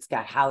used. It's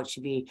got how it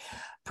should be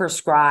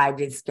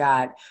prescribed. It's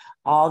got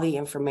all the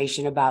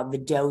information about the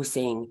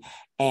dosing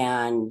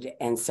and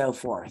so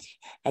forth.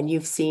 And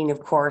you've seen, of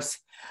course,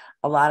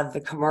 a lot of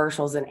the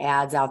commercials and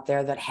ads out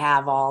there that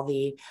have all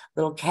the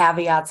little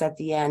caveats at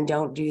the end.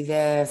 Don't do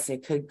this.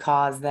 It could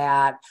cause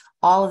that.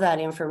 All of that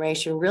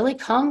information really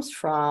comes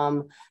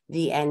from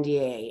the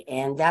NDA.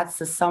 And that's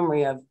the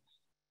summary of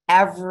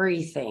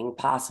everything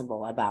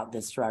possible about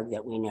this drug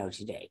that we know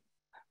today.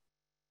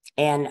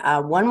 And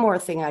one more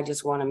thing I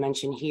just want to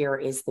mention here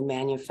is the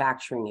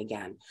manufacturing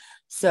again.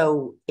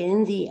 So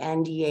in the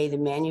NDA, the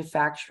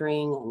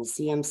manufacturing and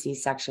CMC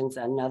section's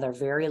another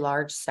very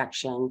large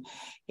section.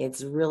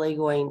 It's really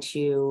going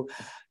to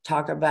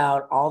talk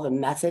about all the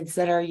methods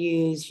that are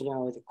used,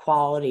 the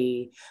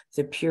quality,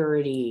 the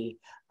purity,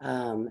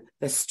 the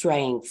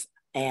strength,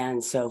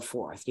 and so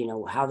forth,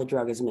 how the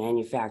drug is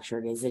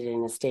manufactured. Is it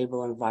in a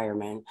stable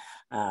environment?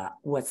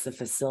 What's the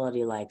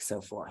facility like, so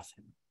forth.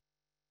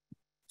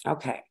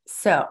 Okay,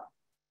 so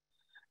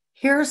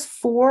here's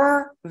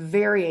 4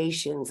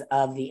 variations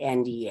of the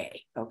NDA,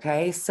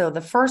 okay? So the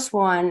first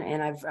one,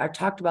 and I've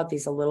talked about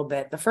these a little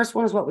bit, the first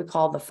one is what we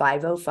call the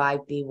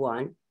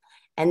 505(b)(1),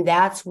 and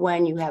that's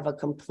when you have a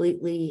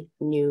completely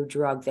new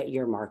drug that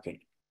you're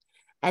marketing.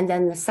 And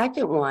then the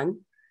second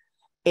one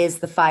is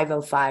the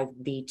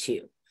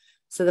 505(b)(2).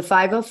 So the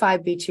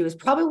 505(b)(2) is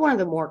probably one of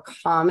the more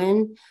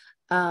common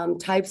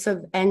types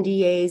of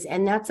NDAs,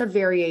 and that's a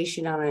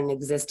variation on an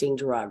existing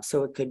drug.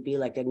 So it could be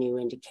like a new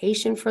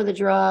indication for the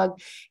drug.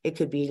 It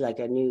could be like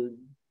a new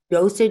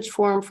dosage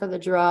form for the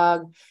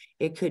drug.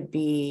 It could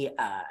be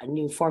a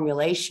new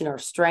formulation or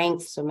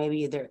strength. So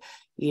maybe there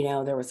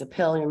was a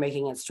pill and you're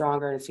making it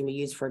stronger and it's going to be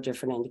used for a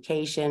different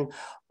indication,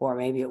 or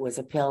maybe it was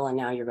a pill and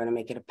now you're going to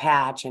make it a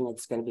patch and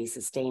it's going to be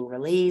sustained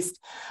released.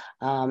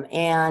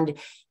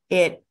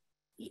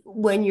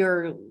 When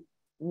you're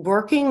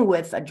working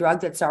with a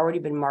drug that's already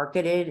been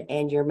marketed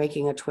and you're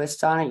making a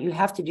twist on it, you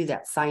have to do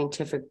that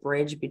scientific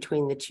bridge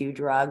between the two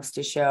drugs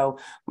to show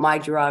my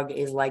drug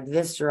is like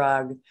this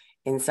drug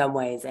in some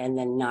ways and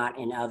then not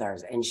in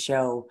others, and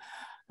show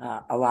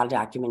a lot of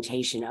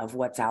documentation of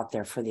what's out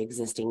there for the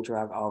existing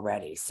drug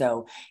already.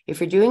 So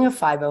if you're doing a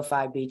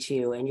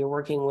 505(b)(2) and you're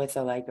working with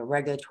a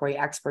regulatory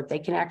expert, they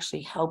can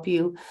actually help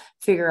you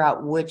figure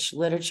out which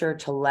literature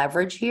to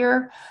leverage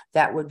here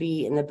that would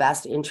be in the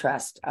best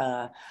interest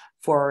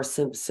for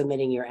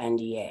submitting your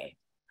NDA.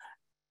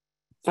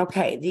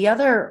 Okay, the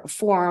other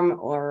form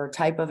or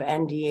type of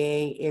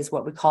NDA is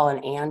what we call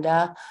an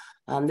ANDA.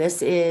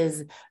 This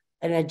is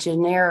a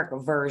generic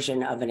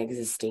version of an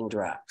existing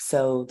drug.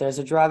 So there's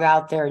a drug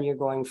out there and you're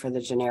going for the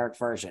generic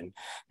version.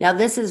 Now,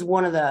 this is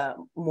one of the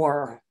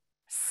more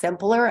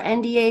simpler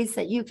NDAs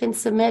that you can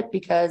submit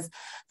because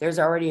there's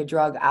already a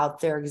drug out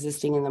there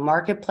existing in the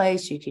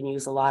marketplace. You can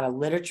use a lot of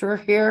literature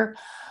here.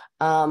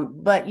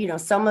 But,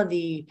 some of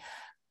the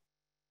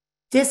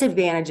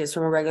disadvantages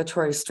from a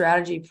regulatory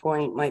strategy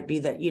point might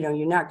be that,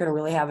 you're not going to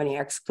really have any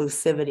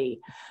exclusivity.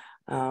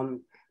 And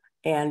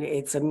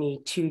it's a Me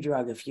Too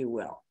drug, if you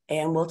will.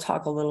 And we'll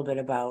talk a little bit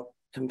about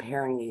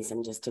comparing these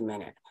in just a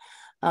minute.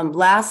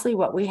 Lastly,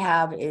 what we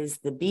have is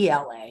the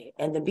BLA,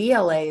 and the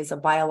BLA is a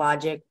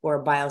biologic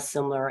or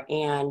biosimilar.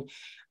 And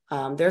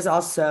there's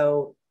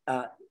also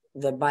the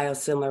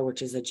biosimilar,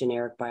 which is a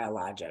generic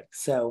biologic.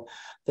 So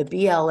the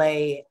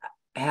BLA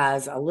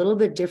has a little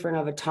bit different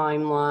of a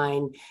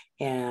timeline,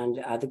 and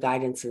the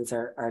guidances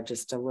are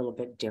just a little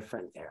bit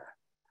different there.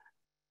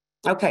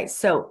 Okay,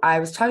 so I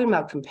was talking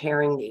about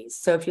comparing these.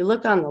 So if you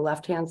look on the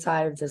left-hand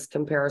side of this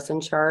comparison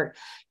chart,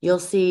 you'll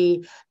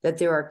see that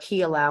there are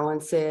key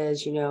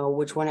allowances,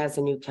 which one has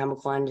a new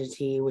chemical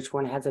entity, which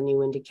one has a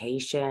new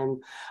indication,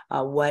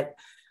 what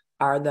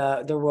are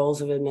the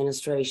roles of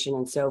administration,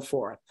 and so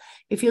forth.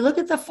 If you look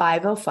at the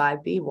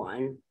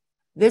 505(b)(1),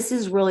 this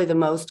is really the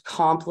most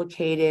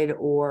complicated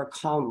or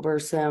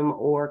cumbersome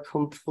or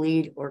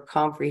complete or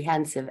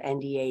comprehensive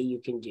NDA you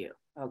can do.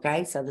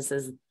 Okay, so this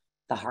is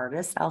the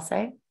hardest, I'll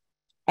say.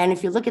 And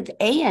if you look at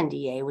the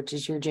ANDA, which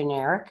is your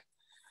generic,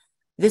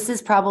 this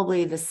is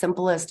probably the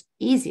simplest,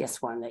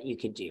 easiest one that you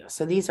could do.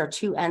 So these are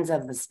two ends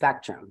of the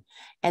spectrum.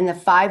 And the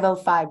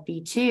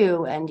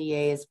 505(b)(2)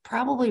 NDA is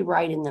probably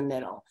right in the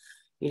middle.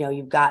 You know,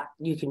 you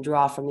can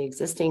draw from the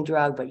existing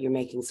drug, but you're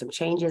making some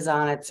changes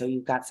on it. So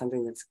you've got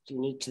something that's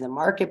unique to the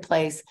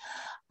marketplace.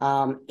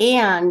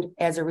 And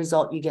as a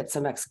result, you get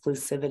some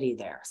exclusivity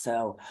there.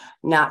 So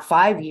not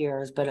 5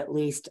 years, but at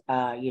least,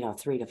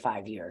 3 to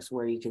 5 years,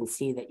 where you can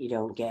see that you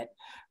don't get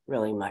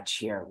really much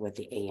here with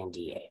the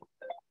ANDA.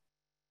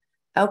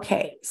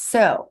 Okay,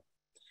 so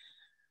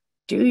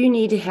do you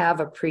need to have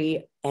a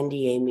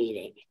pre-NDA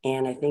meeting?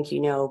 And I think,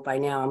 by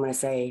now I'm going to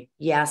say,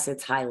 yes,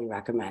 it's highly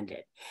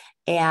recommended.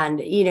 And,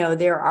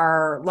 there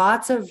are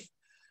lots of,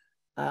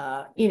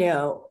 I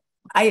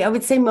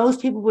would say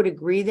most people would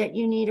agree that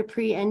you need a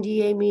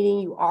pre-NDA meeting.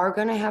 You are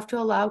going to have to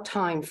allow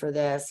time for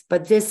this,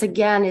 but this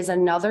again is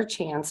another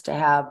chance to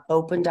have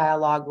open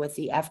dialogue with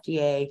the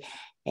FDA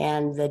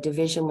and the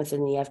division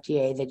within the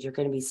FDA that you're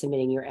going to be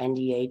submitting your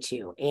NDA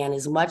to. And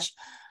as much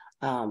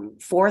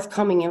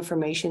forthcoming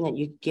information that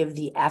you give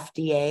the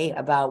FDA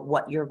about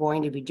what you're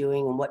going to be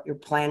doing and what you're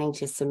planning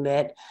to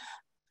submit,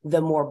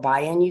 the more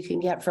buy-in you can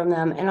get from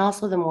them, and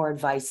also the more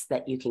advice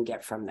that you can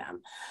get from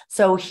them.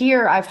 So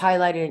here I've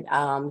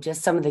highlighted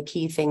just some of the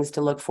key things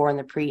to look for in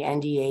the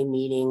pre-NDA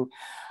meeting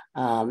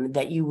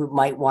that you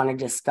might want to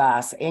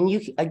discuss. And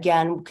you,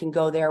 again, can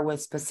go there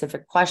with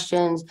specific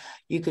questions.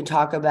 You can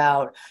talk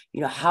about,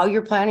 how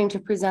you're planning to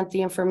present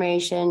the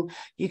information.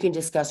 You can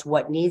discuss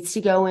what needs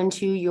to go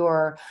into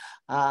your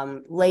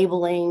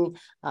labeling,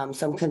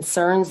 some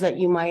concerns that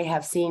you might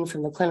have seen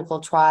from the clinical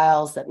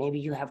trials that maybe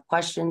you have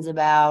questions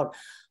about,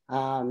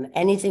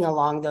 anything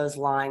along those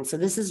lines. So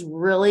this is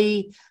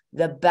really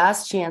the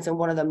best chance and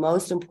one of the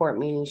most important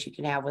meetings you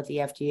can have with the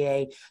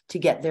FDA to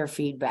get their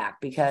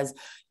feedback, because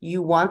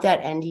you want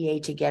that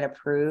NDA to get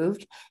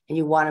approved and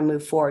you want to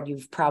move forward.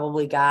 You've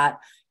probably got,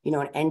 an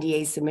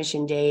NDA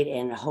submission date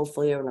and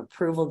hopefully an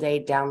approval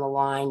date down the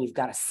line. You've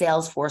got a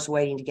sales force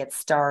waiting to get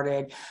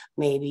started.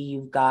 Maybe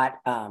you've got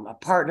a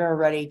partner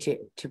ready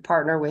to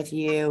partner with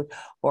you,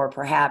 or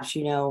perhaps,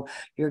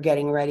 you're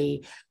getting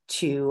ready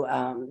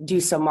to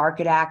do some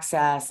market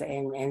access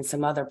and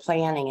some other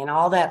planning, and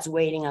all that's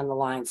waiting on the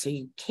line. So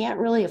you can't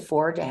really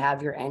afford to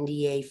have your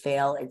NDA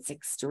fail. It's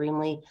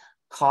extremely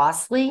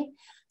costly.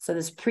 So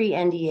this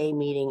pre-NDA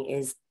meeting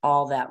is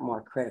all that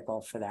more critical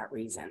for that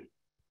reason.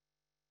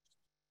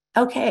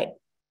 Okay,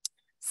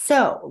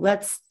 so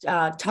let's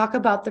talk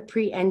about the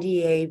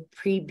pre-NDA,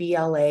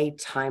 pre-BLA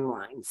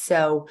timeline.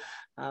 So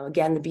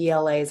again, the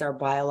BLA is our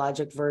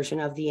biologic version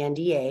of the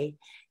NDA,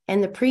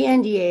 and the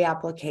pre-NDA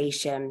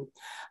application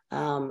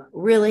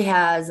really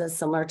has a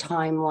similar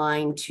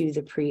timeline to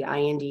the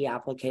pre-IND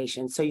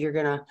application. So you're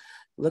going to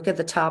look at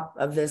the top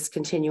of this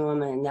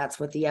continuum, and that's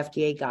what the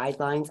FDA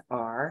guidelines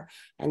are.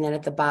 And then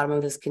at the bottom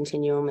of this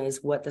continuum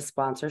is what the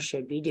sponsor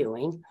should be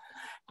doing.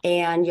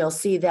 And you'll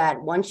see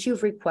that once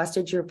you've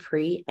requested your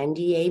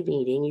pre-NDA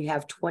meeting, you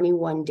have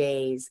 21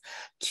 days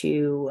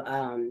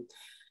to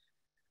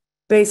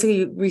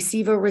basically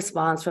receive a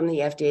response from the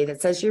FDA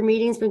that says your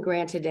meeting's been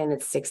granted and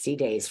it's 60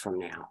 days from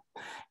now.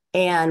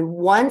 And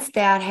once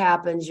that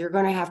happens, you're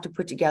going to have to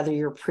put together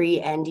your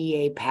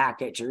pre-NDA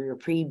package or your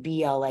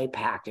pre-BLA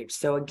package.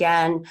 So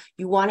again,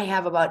 you want to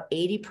have about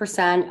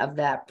 80% of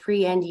that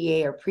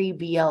pre-NDA or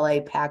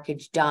pre-BLA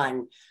package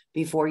done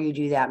before you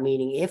do that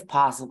meeting, if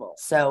possible.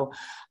 So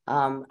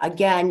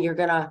again, you're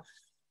going to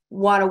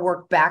want to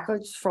work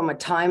backwards from a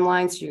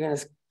timeline. So you're going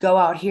to go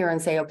out here and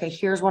say, okay,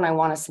 here's when I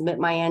want to submit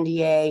my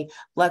NDA.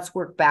 Let's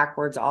work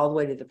backwards all the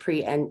way to the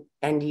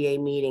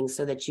pre-NDA meeting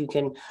so that you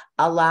can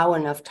allow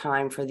enough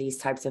time for these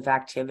types of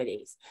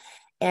activities.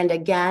 And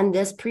again,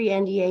 this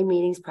pre-NDA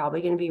meeting is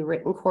probably going to be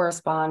written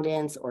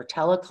correspondence or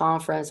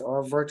teleconference or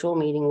a virtual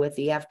meeting with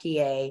the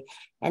FDA.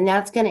 And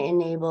that's going to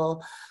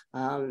enable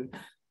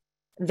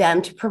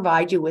them to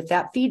provide you with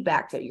that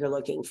feedback that you're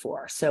looking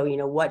for. So,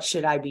 what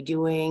should I be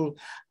doing?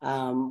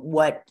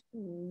 What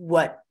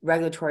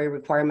regulatory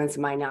requirements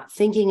am I not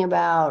thinking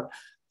about?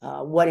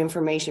 What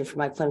information for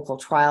my clinical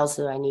trials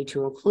that I need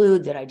to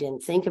include that I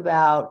didn't think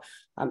about?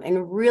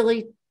 And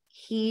really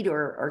heed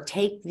or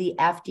take the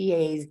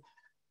FDA's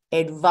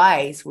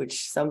advice,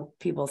 which some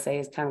people say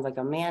is kind of like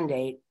a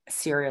mandate,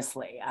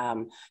 seriously.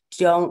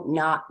 Don't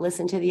not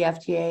listen to the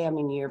FDA. I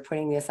mean, you're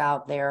putting this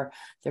out there.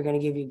 They're going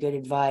to give you good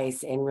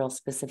advice and real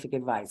specific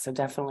advice. So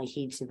definitely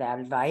heed to that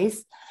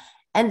advice.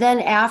 And then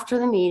after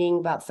the meeting,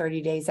 about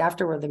 30 days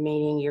after the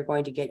meeting, you're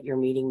going to get your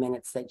meeting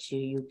minutes that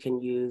you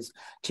can use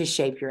to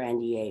shape your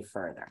NDA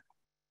further.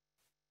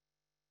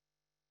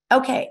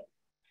 Okay.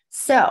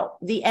 So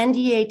the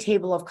NDA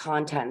table of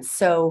contents.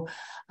 So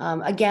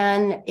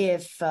again,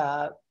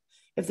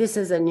 if this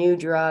is a new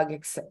drug,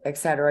 et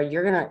cetera,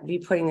 you're going to be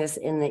putting this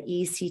in the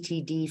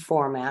eCTD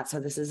format. So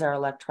this is our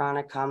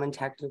electronic common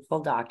technical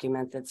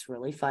document that's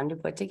really fun to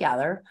put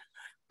together.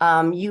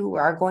 You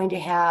are going to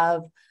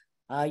have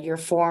your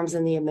forms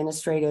and the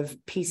administrative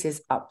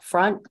pieces up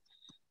front.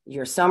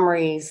 your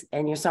summaries,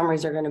 and your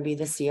summaries are going to be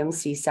the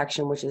CMC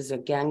section, which is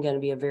again going to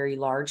be a very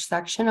large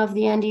section of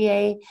the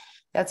NDA.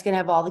 That's going to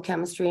have all the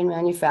chemistry and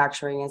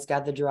manufacturing. It's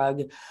got the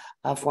drug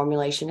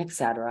formulation, et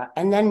cetera.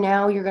 And then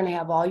now you're going to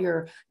have all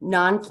your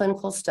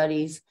non-clinical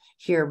studies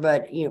here,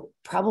 but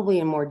probably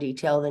in more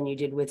detail than you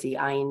did with the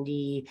IND.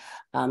 You're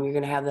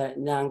going to have the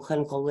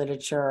non-clinical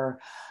literature.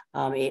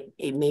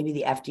 Maybe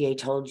the FDA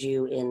told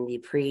you in the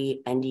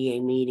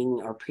pre-NDA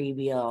meeting or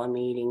pre-BLA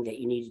meeting that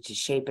you needed to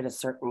shape it a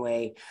certain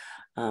way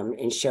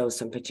and show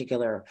some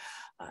particular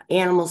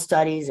animal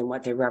studies and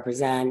what they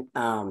represent.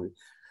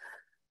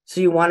 So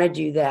you want to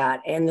do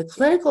that. And the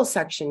clinical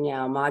section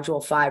now,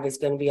 module 5, is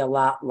going to be a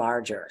lot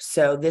larger.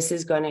 So this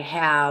is going to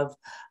have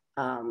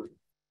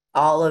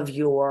all of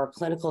your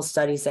clinical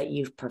studies that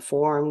you've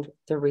performed,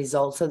 the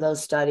results of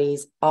those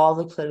studies, all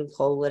the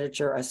clinical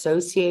literature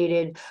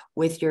associated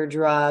with your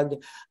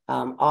drug,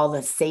 all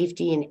the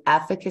safety and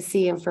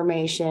efficacy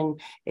information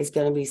is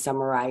going to be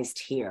summarized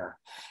here.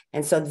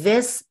 And so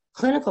this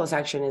clinical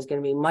section is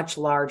going to be much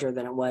larger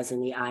than it was in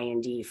the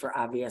IND for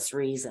obvious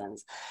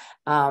reasons.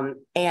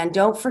 And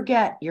don't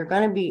forget, you're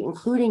going to be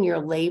including your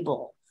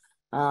label.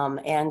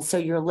 And so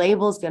your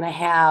label is going to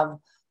have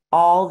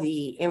all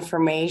the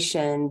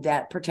information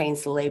that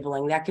pertains to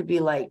labeling. That could be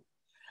like,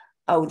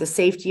 the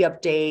safety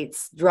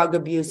updates, drug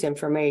abuse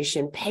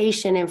information,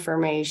 patient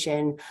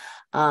information,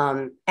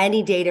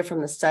 any data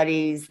from the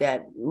studies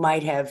that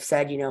might have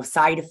said,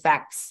 side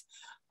effects,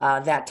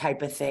 that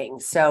type of thing.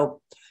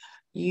 So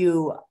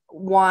you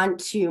want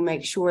to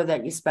make sure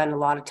that you spend a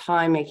lot of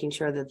time making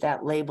sure that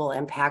that label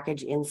and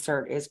package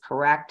insert is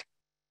correct.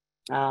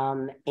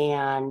 And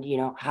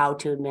how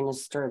to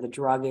administer the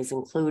drug is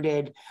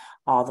included,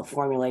 all the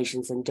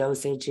formulations and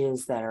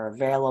dosages that are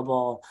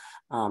available,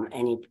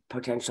 any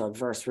potential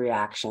adverse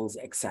reactions,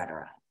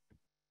 etc.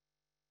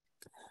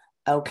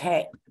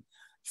 Okay,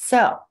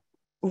 so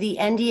the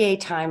NDA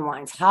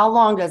timelines. How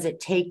long does it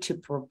take to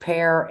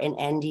prepare an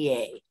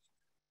NDA?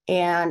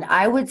 And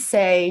I would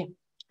say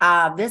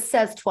this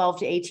says 12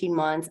 to 18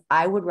 months.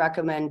 I would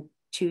recommend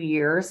 2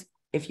 years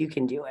if you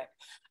can do it.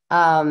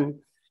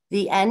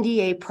 The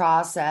NDA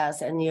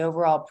process and the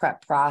overall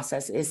prep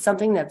process is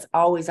something that's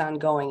always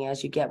ongoing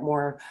as you get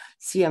more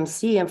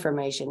CMC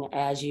information.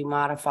 As you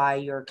modify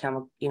your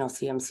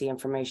CMC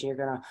information, you're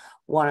going to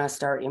want to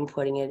start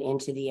inputting it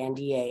into the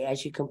NDA.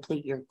 As you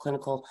complete your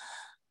clinical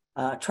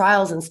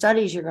trials and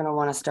studies, you're going to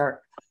want to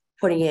start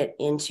putting it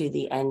into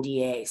the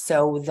NDA.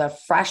 So the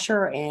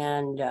fresher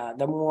and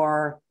the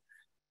more,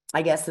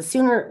 I guess, the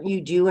sooner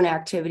you do an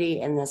activity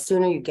and the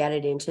sooner you get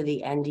it into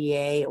the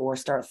NDA or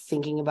start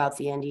thinking about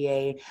the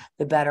NDA,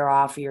 the better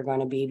off you're going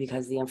to be,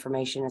 because the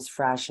information is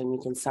fresh and you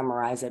can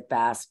summarize it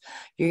best.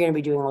 You're going to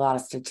be doing a lot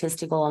of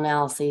statistical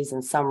analyses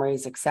and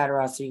summaries, et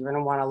cetera. So you're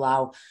going to want to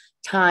allow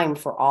time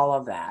for all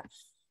of that.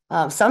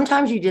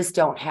 Sometimes you just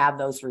don't have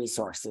those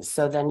resources.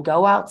 So then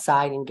go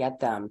outside and get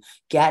them.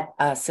 Get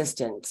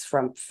assistance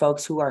from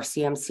folks who are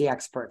CMC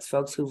experts,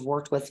 folks who've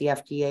worked with the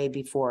FDA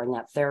before in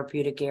that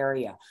therapeutic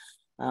area.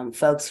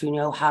 Folks who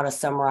know how to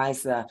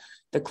summarize the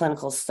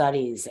clinical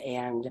studies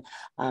and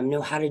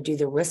know how to do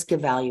the risk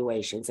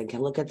evaluations and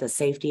can look at the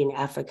safety and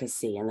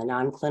efficacy and the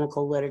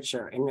non-clinical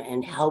literature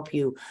and help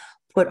you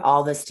put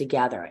all this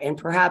together. And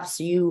perhaps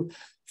you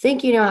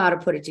think you know how to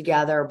put it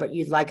together, but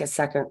you'd like a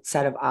second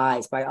set of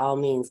eyes. By all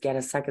means, get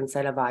a second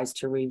set of eyes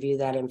to review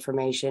that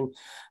information.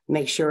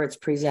 Make sure it's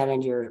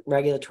presented, your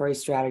regulatory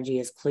strategy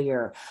is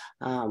clear,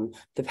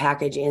 the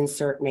package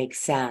insert makes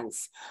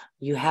sense,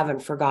 you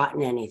haven't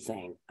forgotten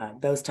anything,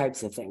 those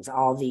types of things.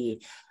 All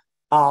the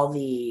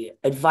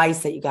advice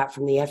that you got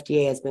from the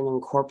FDA has been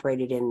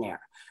incorporated in there.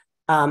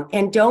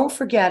 And don't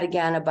forget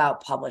again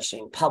about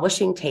publishing.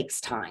 Publishing takes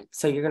time.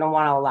 So you're going to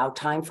want to allow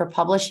time for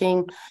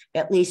publishing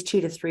at least 2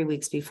 to 3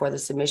 weeks before the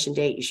submission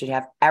date. You should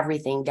have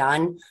everything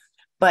done,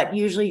 but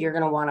usually you're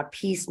going to want to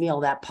piecemeal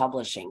that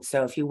publishing.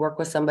 So if you work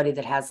with somebody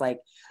that has like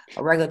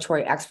a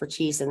regulatory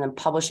expertise and then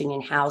publishing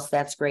in-house,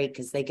 that's great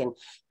because they can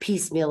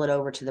piecemeal it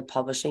over to the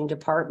publishing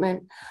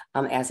department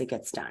as it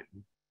gets done.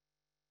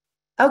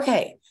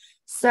 Okay,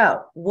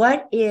 so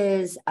what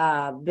is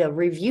the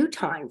review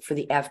time for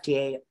the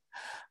FDA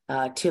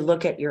to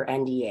look at your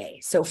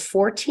NDA? So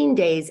 14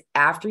 days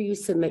after you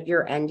submit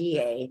your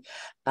NDA,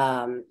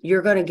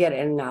 you're going to get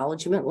an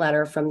acknowledgement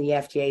letter from the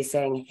FDA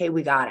saying, hey,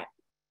 we got it.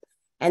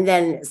 And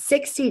then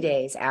 60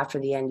 days after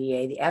the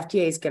NDA, the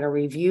FDA is going to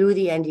review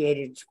the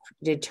NDA to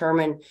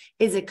determine,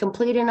 is it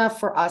complete enough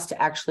for us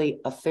to actually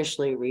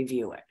officially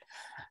review it?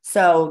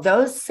 So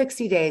those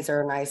 60 days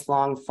are a nice,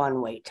 long,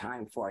 fun wait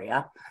time for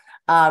you.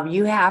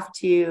 You have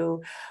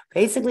to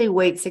basically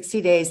wait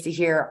 60 days to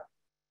hear,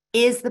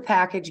 is the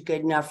package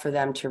good enough for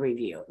them to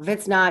review? If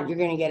it's not, you're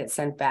going to get it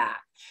sent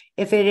back.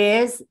 If it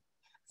is,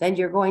 then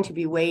you're going to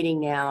be waiting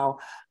now.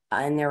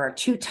 And there are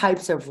 2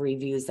 types of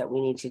reviews that we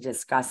need to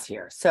discuss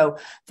here. So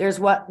there's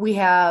what we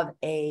have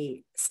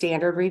a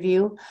standard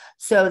review.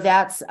 So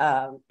that's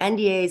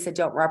NDAs that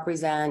don't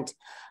represent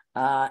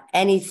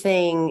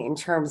anything in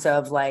terms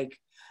of like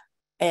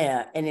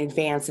an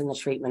advance in the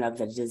treatment of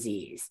the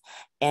disease.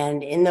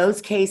 And in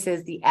those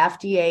cases, the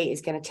FDA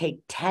is going to take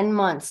 10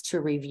 months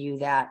to review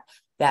that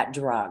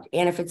drug.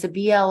 And if it's a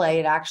BLA,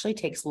 it actually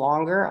takes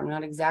longer. I'm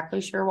not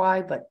exactly sure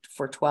why, but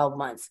for 12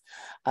 months,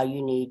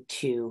 you need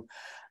to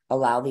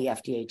allow the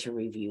FDA to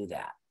review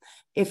that.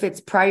 If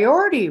it's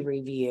priority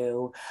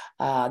review,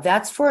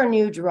 that's for a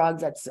new drug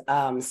that's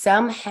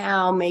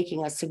somehow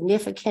making a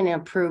significant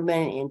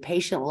improvement in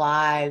patient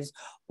lives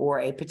or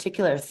a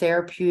particular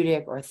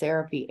therapeutic or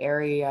therapy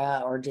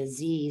area or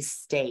disease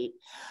state.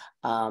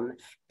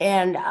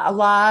 And a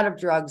lot of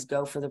drugs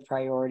go for the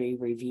priority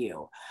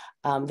review.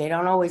 They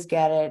don't always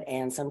get it,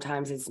 and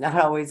sometimes it's not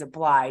always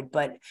applied,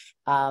 but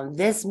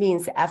this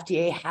means the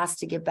FDA has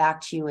to get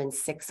back to you in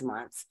 6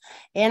 months.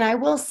 And I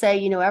will say,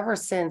 you know, ever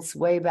since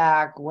way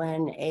back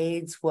when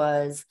AIDS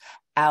was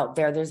out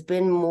there, there's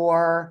been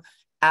more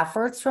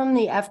efforts from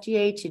the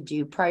FDA to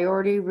do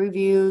priority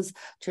reviews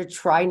to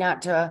try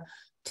not to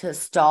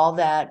stall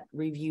that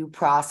review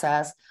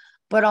process.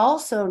 But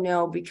also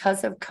know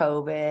because of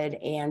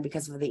COVID and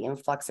because of the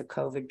influx of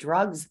COVID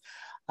drugs,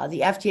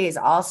 the FDA is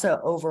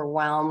also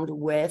overwhelmed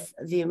with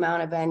the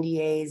amount of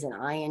NDAs and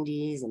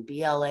INDs and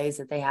BLAs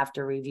that they have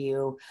to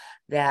review,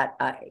 that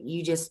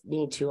you just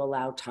need to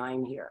allow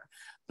time here.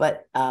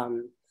 But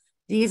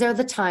these are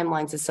the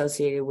timelines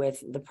associated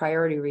with the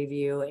priority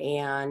review,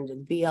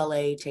 and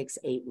BLA takes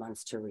 8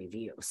 months to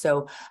review.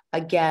 So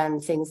again,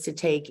 things to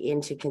take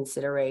into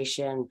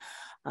consideration.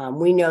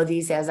 We know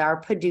these as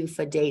our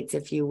PDUFA dates,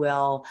 if you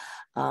will.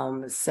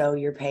 So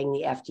you're paying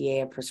the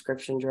FDA a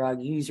prescription drug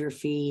user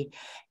fee,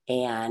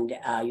 and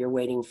you're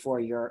waiting for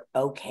your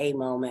okay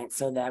moment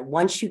so that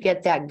once you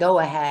get that go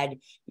ahead,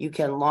 you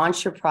can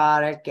launch your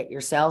product, get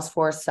your sales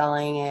force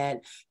selling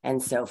it,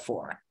 and so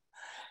forth.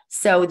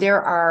 So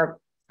there are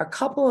a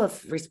couple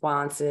of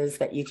responses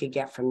that you could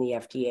get from the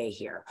FDA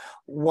here.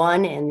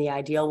 One, and the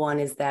ideal one,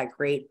 is that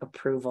great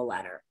approval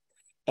letter.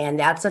 And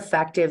that's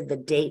effective the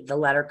date the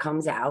letter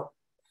comes out.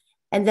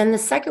 And then the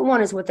second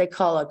one is what they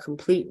call a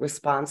complete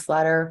response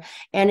letter.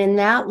 And in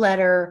that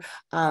letter,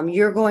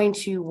 you're going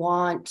to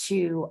want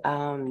to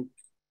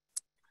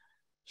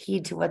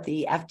heed to what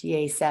the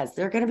FDA says.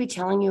 They're going to be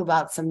telling you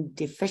about some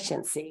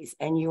deficiencies,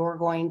 and you're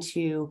going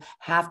to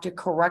have to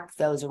correct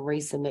those and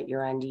resubmit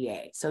your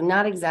NDA. So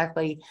not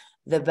exactly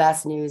the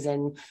best news,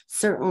 and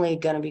certainly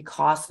going to be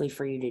costly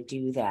for you to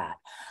do that.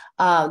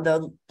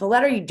 The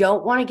letter you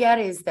don't want to get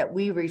is that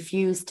we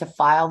refuse to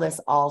file this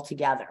all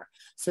together.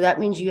 So that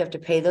means you have to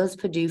pay those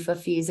PDUFA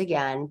fees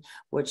again,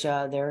 which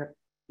they're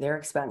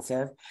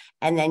expensive.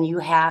 And then you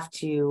have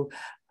to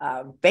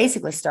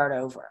basically start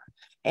over.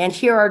 And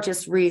here are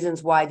just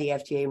reasons why the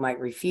FDA might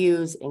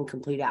refuse: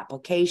 incomplete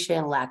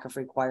application, lack of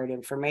required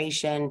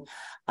information,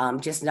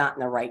 just not in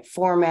the right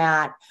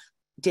format,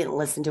 didn't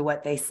listen to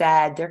what they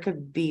said. There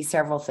could be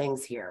several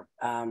things here.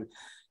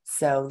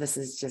 So this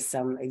is just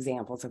some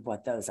examples of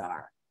what those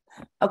are.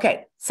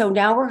 Okay, so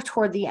now we're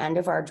toward the end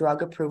of our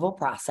drug approval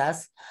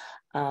process.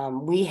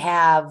 We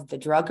have the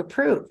drug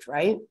approved,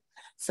 right?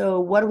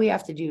 So what do we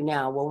have to do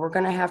now? Well, we're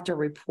going to have to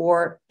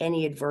report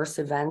any adverse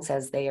events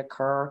as they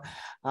occur.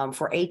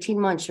 For 18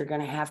 months, you're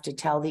going to have to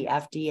tell the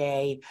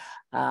FDA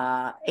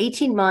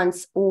 18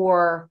 months,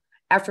 or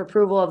after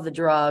approval of the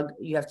drug,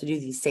 you have to do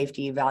these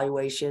safety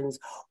evaluations,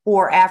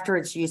 or after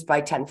it's used by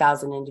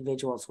 10,000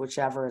 individuals,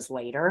 whichever is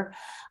later.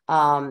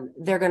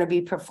 They're going to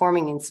be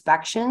performing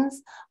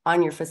inspections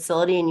on your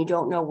facility, and you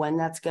don't know when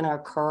that's going to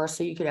occur.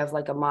 So you could have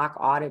like a mock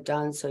audit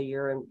done, so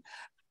you're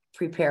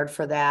prepared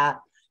for that.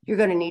 You're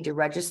going to need to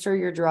register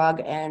your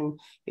drug. And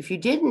if you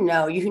didn't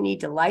know, you need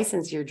to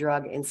license your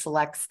drug in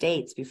select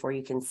states before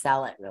you can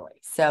sell it,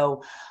 really.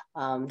 So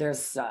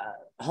there's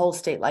whole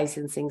state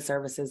licensing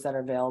services that are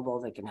available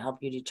that can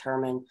help you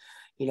determine,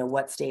 you know,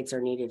 what states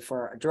are needed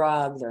for a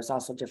drug. There's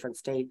also different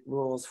state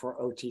rules for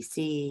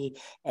OTC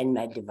and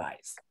med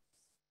device.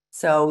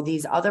 So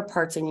these other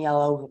parts in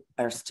yellow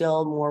are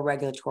still more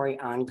regulatory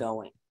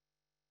ongoing.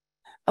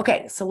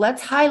 Okay, so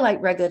let's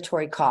highlight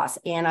regulatory costs.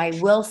 And I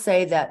will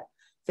say that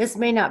this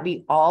may not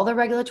be all the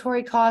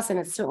regulatory costs, and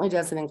it certainly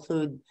doesn't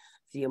include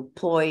the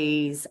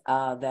employees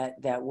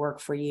that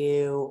work for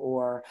you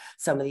or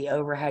some of the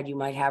overhead you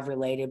might have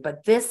related.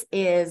 But this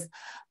is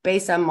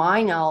based on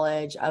my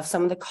knowledge of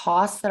some of the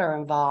costs that are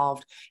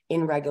involved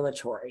in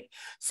regulatory.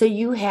 So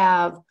you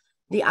have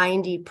the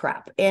IND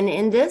prep. And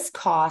in this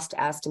cost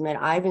estimate,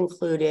 I've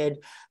included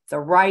the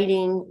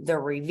writing, the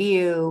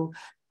review,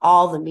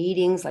 all the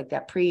meetings, like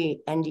that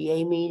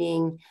pre-NDA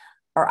meeting,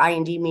 or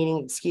IND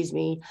meeting, excuse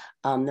me,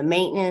 the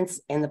maintenance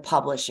and the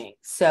publishing.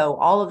 So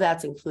all of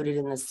that's included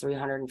in this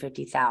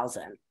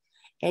 $350,000.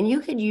 And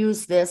you could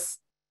use this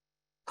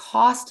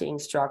costing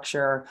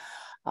structure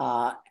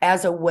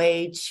as a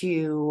way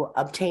to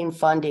obtain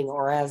funding,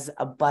 or as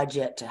a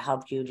budget to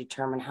help you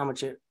determine how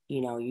much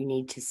you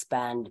need to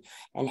spend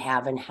and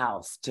have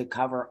in-house to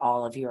cover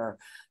all of your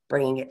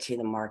bringing it to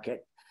the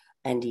market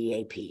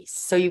NDA piece.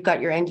 So you've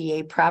got your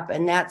NDA prep,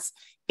 and that's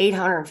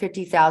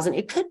 $850,000.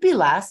 It could be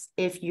less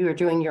if you're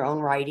doing your own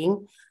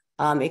writing.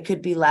 It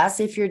could be less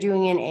if you're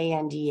doing an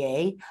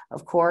ANDA,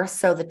 of course.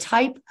 So the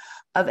type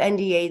of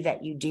NDA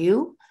that you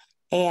do.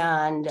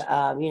 And,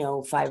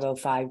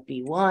 505(b)(1),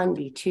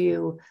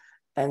 B2,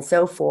 and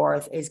so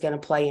forth is going to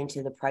play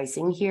into the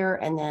pricing here.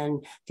 And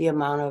then the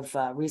amount of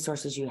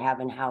resources you have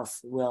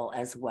in-house will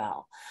as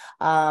well.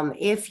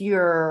 If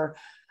you're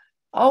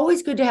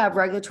always good to have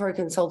regulatory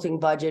consulting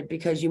budget,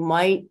 because you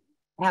might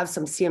have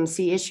some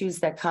CMC issues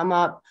that come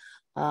up,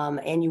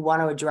 and you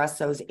want to address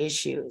those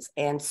issues.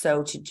 And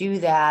so to do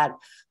that,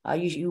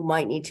 you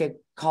might need to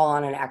call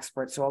on an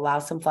expert. So allow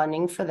some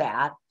funding for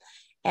that.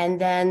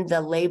 And then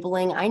the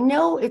labeling, I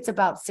know it's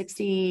about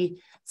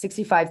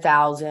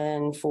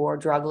 $65,000 for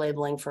drug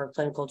labeling for a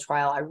clinical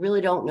trial. I really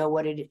don't know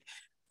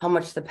how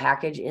much the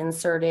package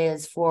insert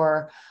is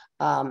for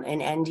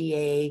an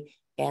NDA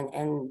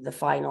and the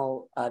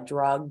final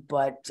drug,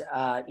 but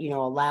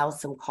allow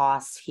some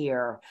costs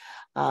here.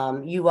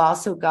 You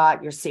also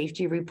got your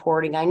safety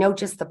reporting. I know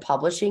just the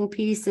publishing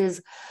piece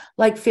is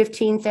like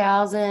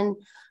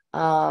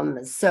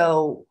 $15,000.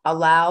 So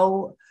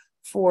allow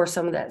for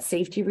some of that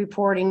safety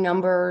reporting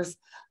numbers.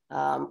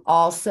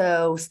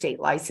 Also state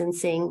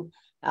licensing.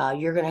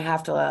 You're going to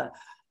have to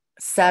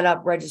set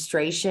up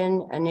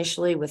registration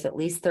initially with at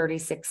least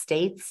 36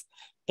 states.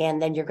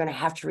 And then you're going to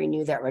have to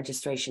renew that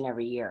registration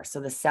every year. So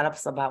the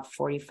setup's about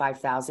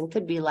 $45,000,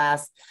 could be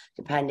less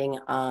depending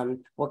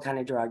on what kind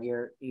of drug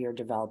you're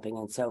developing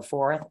and so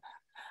forth.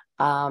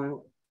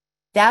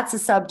 That's a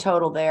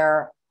subtotal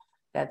there.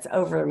 That's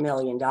over $1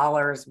 million,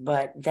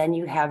 but then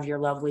you have your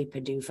lovely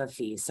PDUFA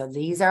fees. So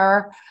these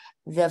are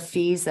the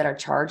fees that are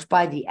charged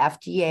by the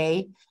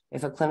FDA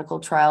if a clinical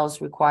trial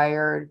is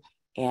required,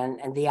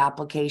 and the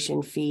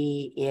application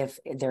fee if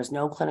there's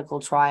no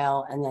clinical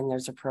trial, and then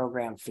there's a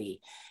program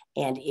fee.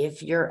 And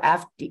if your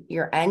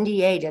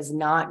NDA does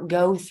not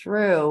go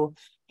through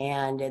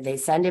and they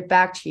send it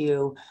back to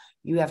you,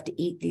 you have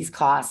to eat these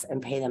costs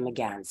and pay them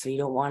again. So you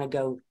don't want to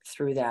go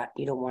through that.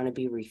 You don't want to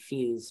be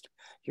refused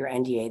your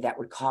NDA. That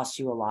would cost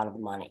you a lot of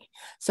money.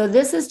 So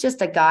this is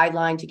just a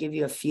guideline to give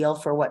you a feel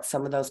for what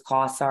some of those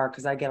costs are,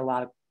 because I get a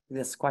lot of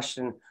this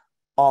question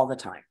all the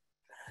time.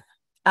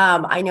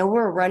 I know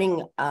we're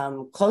running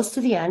close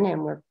to the end,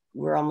 and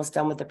we're almost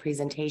done with the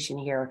presentation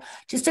here.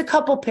 Just a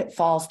couple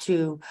pitfalls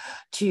to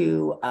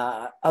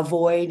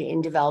avoid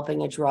in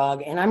developing a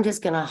drug, and I'm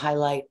just going to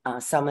highlight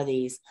some of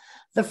these.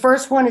 The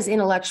first one is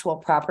intellectual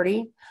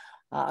property.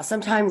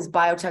 Sometimes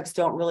biotechs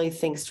don't really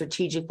think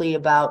strategically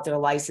about their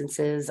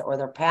licenses or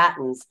their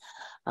patents,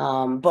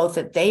 both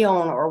that they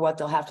own or what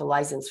they'll have to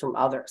license from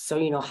others.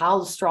 So,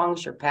 how strong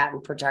is your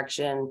patent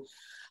protection?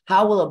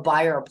 How will a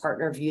buyer or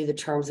partner view the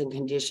terms and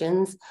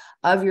conditions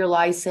of your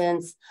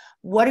license?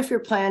 What if you're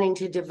planning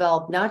to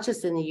develop not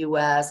just in the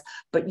US,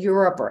 but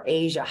Europe or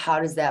Asia? How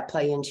does that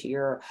play into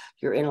your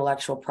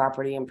intellectual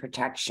property and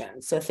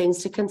protection? So things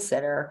to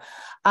consider.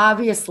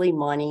 Obviously,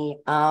 money.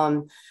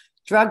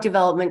 Drug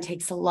development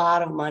takes a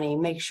lot of money.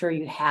 Make sure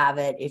you have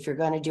it. If you're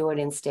going to do it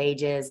in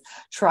stages,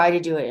 try to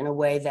do it in a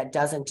way that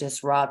doesn't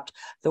disrupt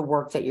the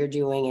work that you're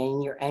doing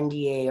in your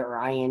NDA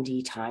or IND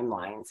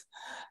timelines.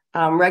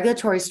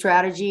 Regulatory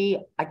strategy,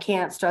 I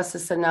can't stress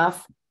this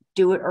enough.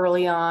 Do it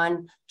early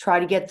on. Try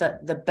to get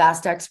the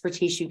best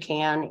expertise you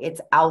can.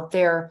 It's out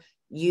there.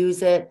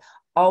 Use it.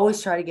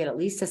 Always try to get at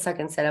least a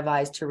second set of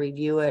eyes to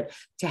review it,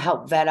 to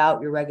help vet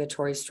out your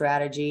regulatory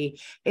strategy.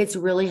 It's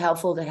really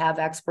helpful to have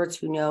experts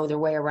who know their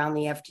way around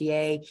the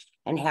FDA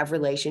and have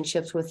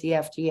relationships with the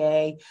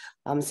FDA.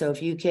 So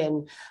if you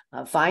can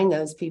find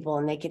those people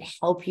and they can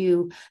help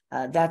you,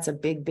 that's a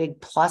big, big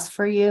plus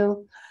for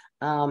you.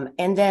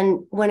 And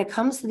then when it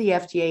comes to the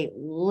FDA,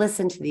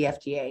 listen to the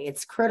FDA.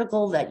 It's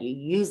critical that you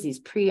use these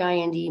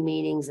pre-IND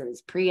meetings and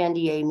these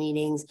pre-NDA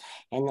meetings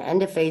and the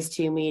end of phase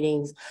 2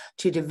 meetings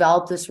to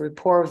develop this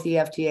rapport with the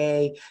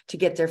FDA, to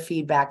get their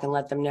feedback and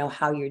let them know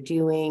how you're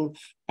doing.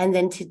 And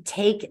then to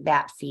take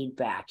that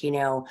feedback,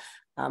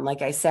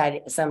 like I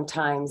said,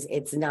 sometimes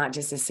it's not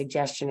just a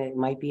suggestion, it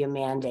might be a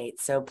mandate.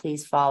 So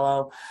please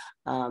follow,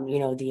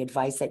 the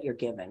advice that you're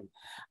given.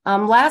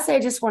 Lastly, I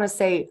just want to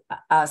say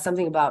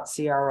something about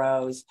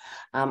CROs.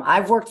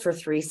 I've worked for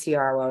 3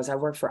 CROs. I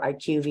worked for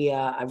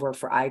IQVIA, I've worked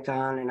for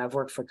Icon, and I've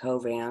worked for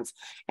Covance.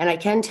 And I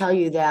can tell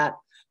you that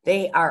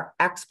they are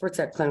experts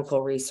at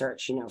clinical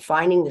research,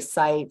 finding the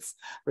sites,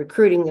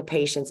 recruiting the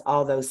patients,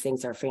 all those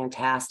things are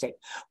fantastic.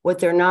 What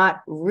they're not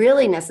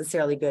really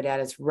necessarily good at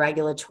is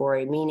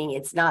regulatory, meaning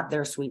it's not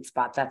their sweet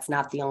spot. That's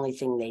not the only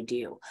thing they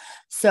do.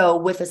 So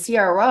with a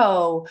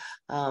CRO,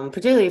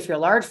 particularly if you're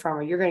a large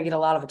pharma, you're going to get a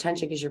lot of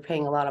attention because you're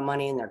paying a lot of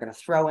money and they're going to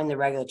throw in the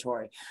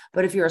regulatory.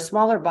 But if you're a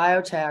smaller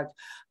biotech,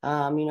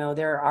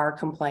 there are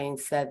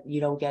complaints that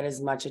you don't get as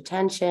much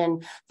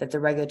attention, that the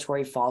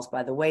regulatory falls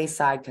by the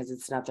wayside because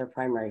it's not their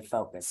primary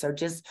focus. So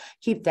just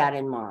keep that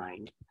in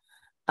mind.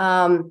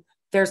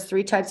 There's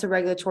 3 types of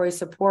regulatory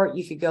support.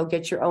 You could go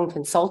get your own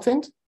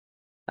consultant.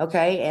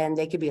 Okay, and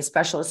they could be a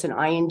specialist in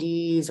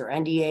INDs or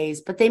NDAs,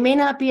 but they may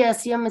not be a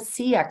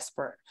CMC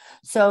expert.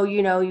 So,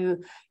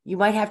 you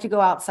might have to go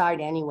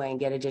outside anyway and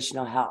get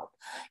additional help.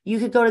 You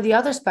could go to the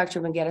other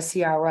spectrum and get a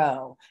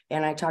CRO.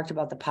 And I talked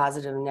about the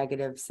positive and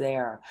negatives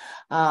there.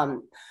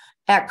 And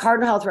At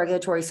Cardinal Health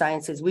Regulatory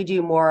Sciences, we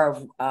do more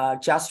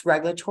of just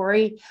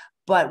regulatory,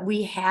 but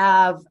we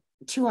have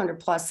 200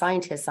 plus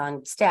scientists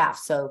on staff.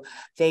 So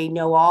they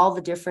know all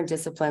the different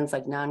disciplines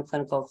like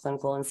non-clinical,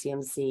 clinical, and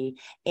CMC,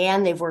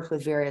 and they've worked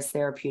with various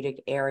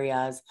therapeutic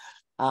areas.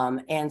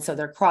 And so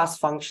they're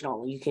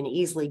cross-functional. You can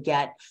easily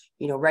get,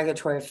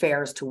 regulatory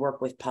affairs to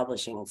work with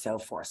publishing and so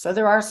forth. So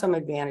there are some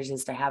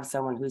advantages to have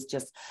someone who's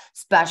just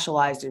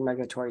specialized in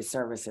regulatory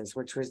services,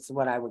 which is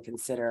what I would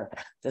consider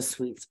the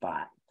sweet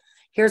spot.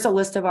 Here's a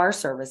list of our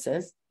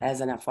services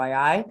as an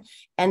FYI.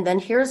 And then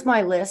here's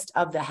my list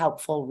of the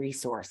helpful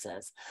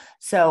resources.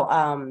 So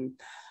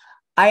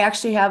I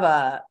actually have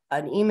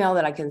an email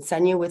that I can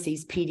send you with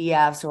these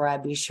PDFs, or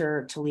I'd be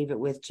sure to leave it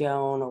with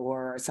Joan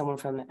or someone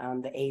from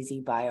the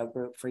AZBio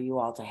group for you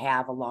all to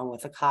have, along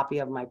with a copy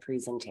of my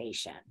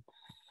presentation.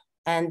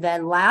 And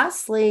then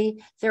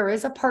lastly, there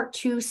is a part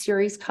 2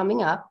 series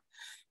coming up.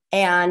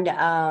 And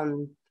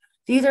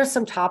these are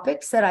some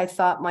topics that I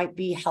thought might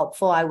be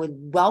helpful. I would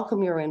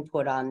welcome your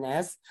input on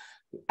this.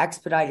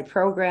 Expedited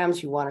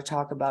programs, you want to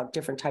talk about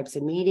different types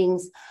of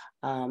meetings,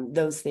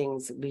 those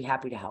things, I'd be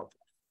happy to help.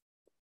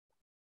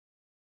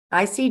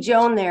 I see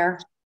Joan there.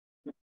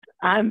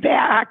 I'm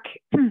back.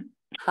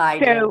 Hi.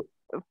 So Joan.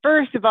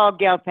 first of all,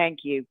 Gayle, thank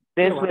you.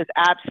 This was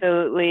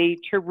absolutely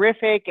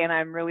terrific, and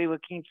I'm really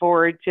looking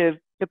forward to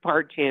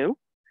part 2.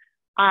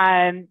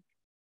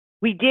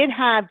 We did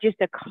have just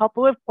a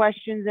couple of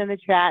questions in the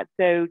chat,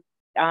 so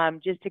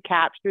just to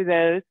capture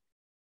those.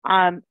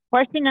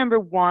 Question number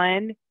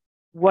 1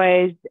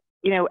 was,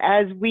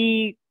 as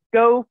we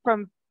go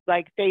from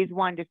like phase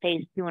 1 to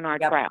phase 2 in our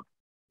trial,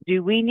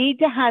 do we need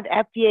to have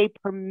FDA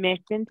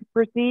permission to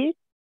proceed?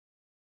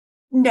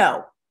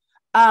 No.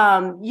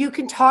 You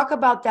can talk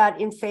about that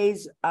in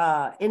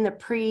in the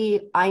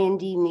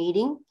pre-IND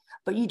meeting,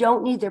 but you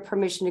don't need their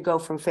permission to go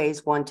from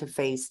phase 1 to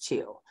phase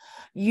 2.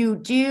 You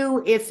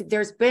do if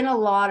there's been a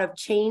lot of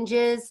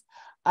changes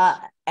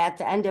at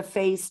the end of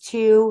phase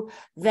 2,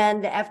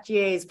 then the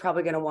FDA is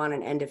probably going to want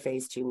an end of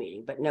phase 2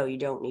 meeting, but no, you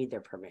don't need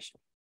their permission.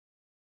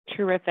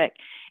 Terrific.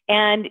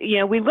 And,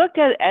 we looked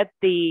at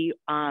the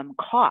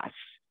costs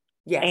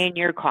in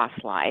your cost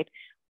slide.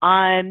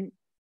 And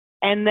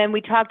then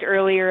we talked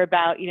earlier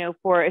about,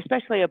 for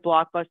especially a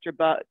blockbuster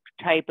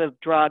type of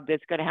drug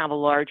that's going to have a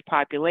large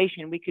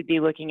population, we could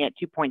be looking at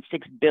 $2.6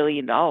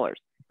 billion.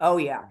 Oh,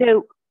 yeah.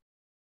 So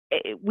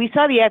we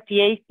saw the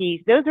FDA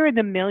fees. Those are in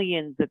the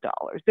millions of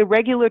dollars. The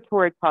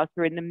regulatory costs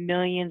are in the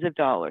millions of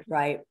dollars.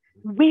 Right.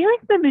 Where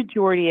is the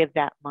majority of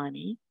that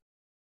money?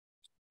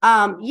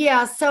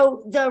 Yeah,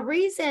 so the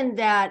reason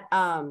that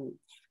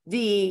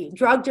the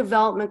drug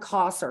development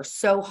costs are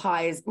so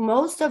high is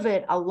most of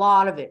it, a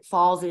lot of it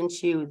falls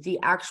into the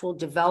actual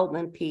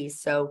development piece.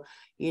 So,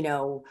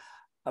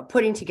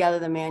 putting together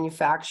the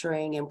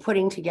manufacturing and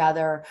putting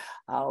together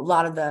a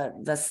lot of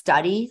the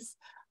studies,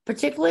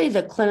 particularly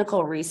the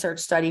clinical research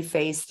study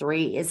phase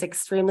 3 is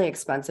extremely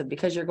expensive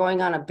because you're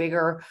going on a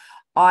bigger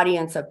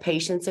audience of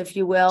patients, if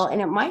you will,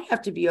 and it might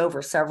have to be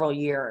over several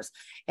years.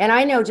 And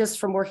I know just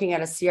from working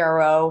at a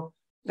CRO,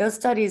 those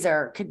studies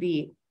could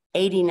be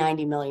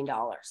 $80–90 million.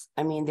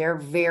 I mean, they're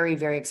very,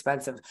 very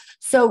expensive.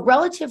 So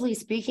relatively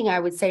speaking, I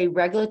would say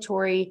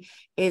regulatory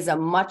is a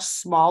much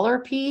smaller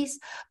piece,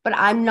 but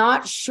I'm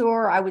not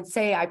sure. I would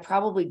say I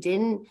probably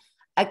didn't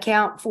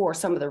account for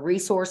some of the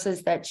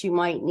resources that you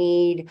might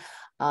need,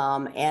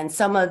 and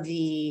some of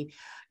the,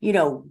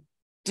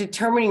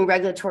 determining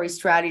regulatory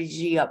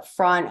strategy up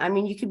front. I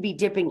mean, you could be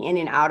dipping in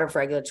and out of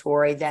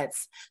regulatory.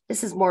 This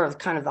is more of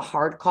kind of the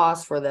hard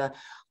cost for the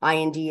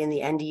IND and the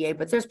NDA,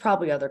 but there's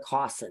probably other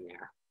costs in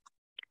there.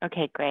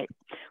 Okay, great.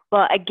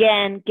 Well,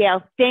 again,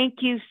 Gayle,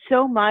 thank you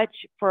so much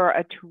for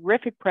a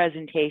terrific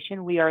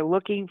presentation. We are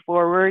looking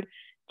forward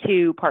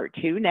to part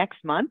 2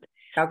 next month.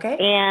 Okay.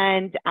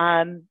 And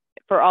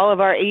for all of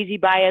our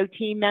AZBio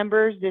team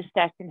members, this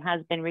session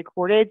has been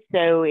recorded.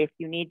 So if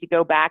you need to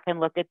go back and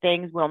look at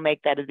things, we'll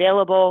make that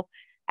available,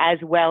 as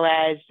well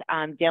as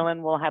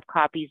Dylan will have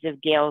copies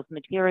of Gayle's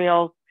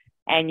materials,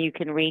 and you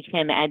can reach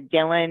him at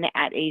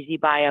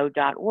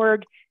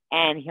dylan@azbio.org,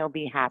 and he'll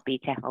be happy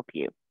to help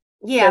you.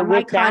 Yeah, so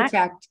my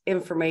contact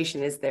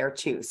information is there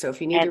too. So if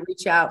you need to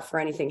reach out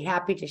for anything,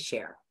 happy to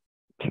share.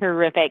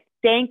 Terrific.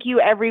 Thank you,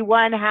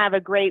 everyone. Have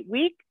a great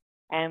week,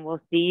 and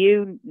we'll see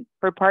you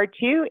for part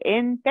 2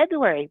 in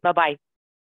February. Bye-bye.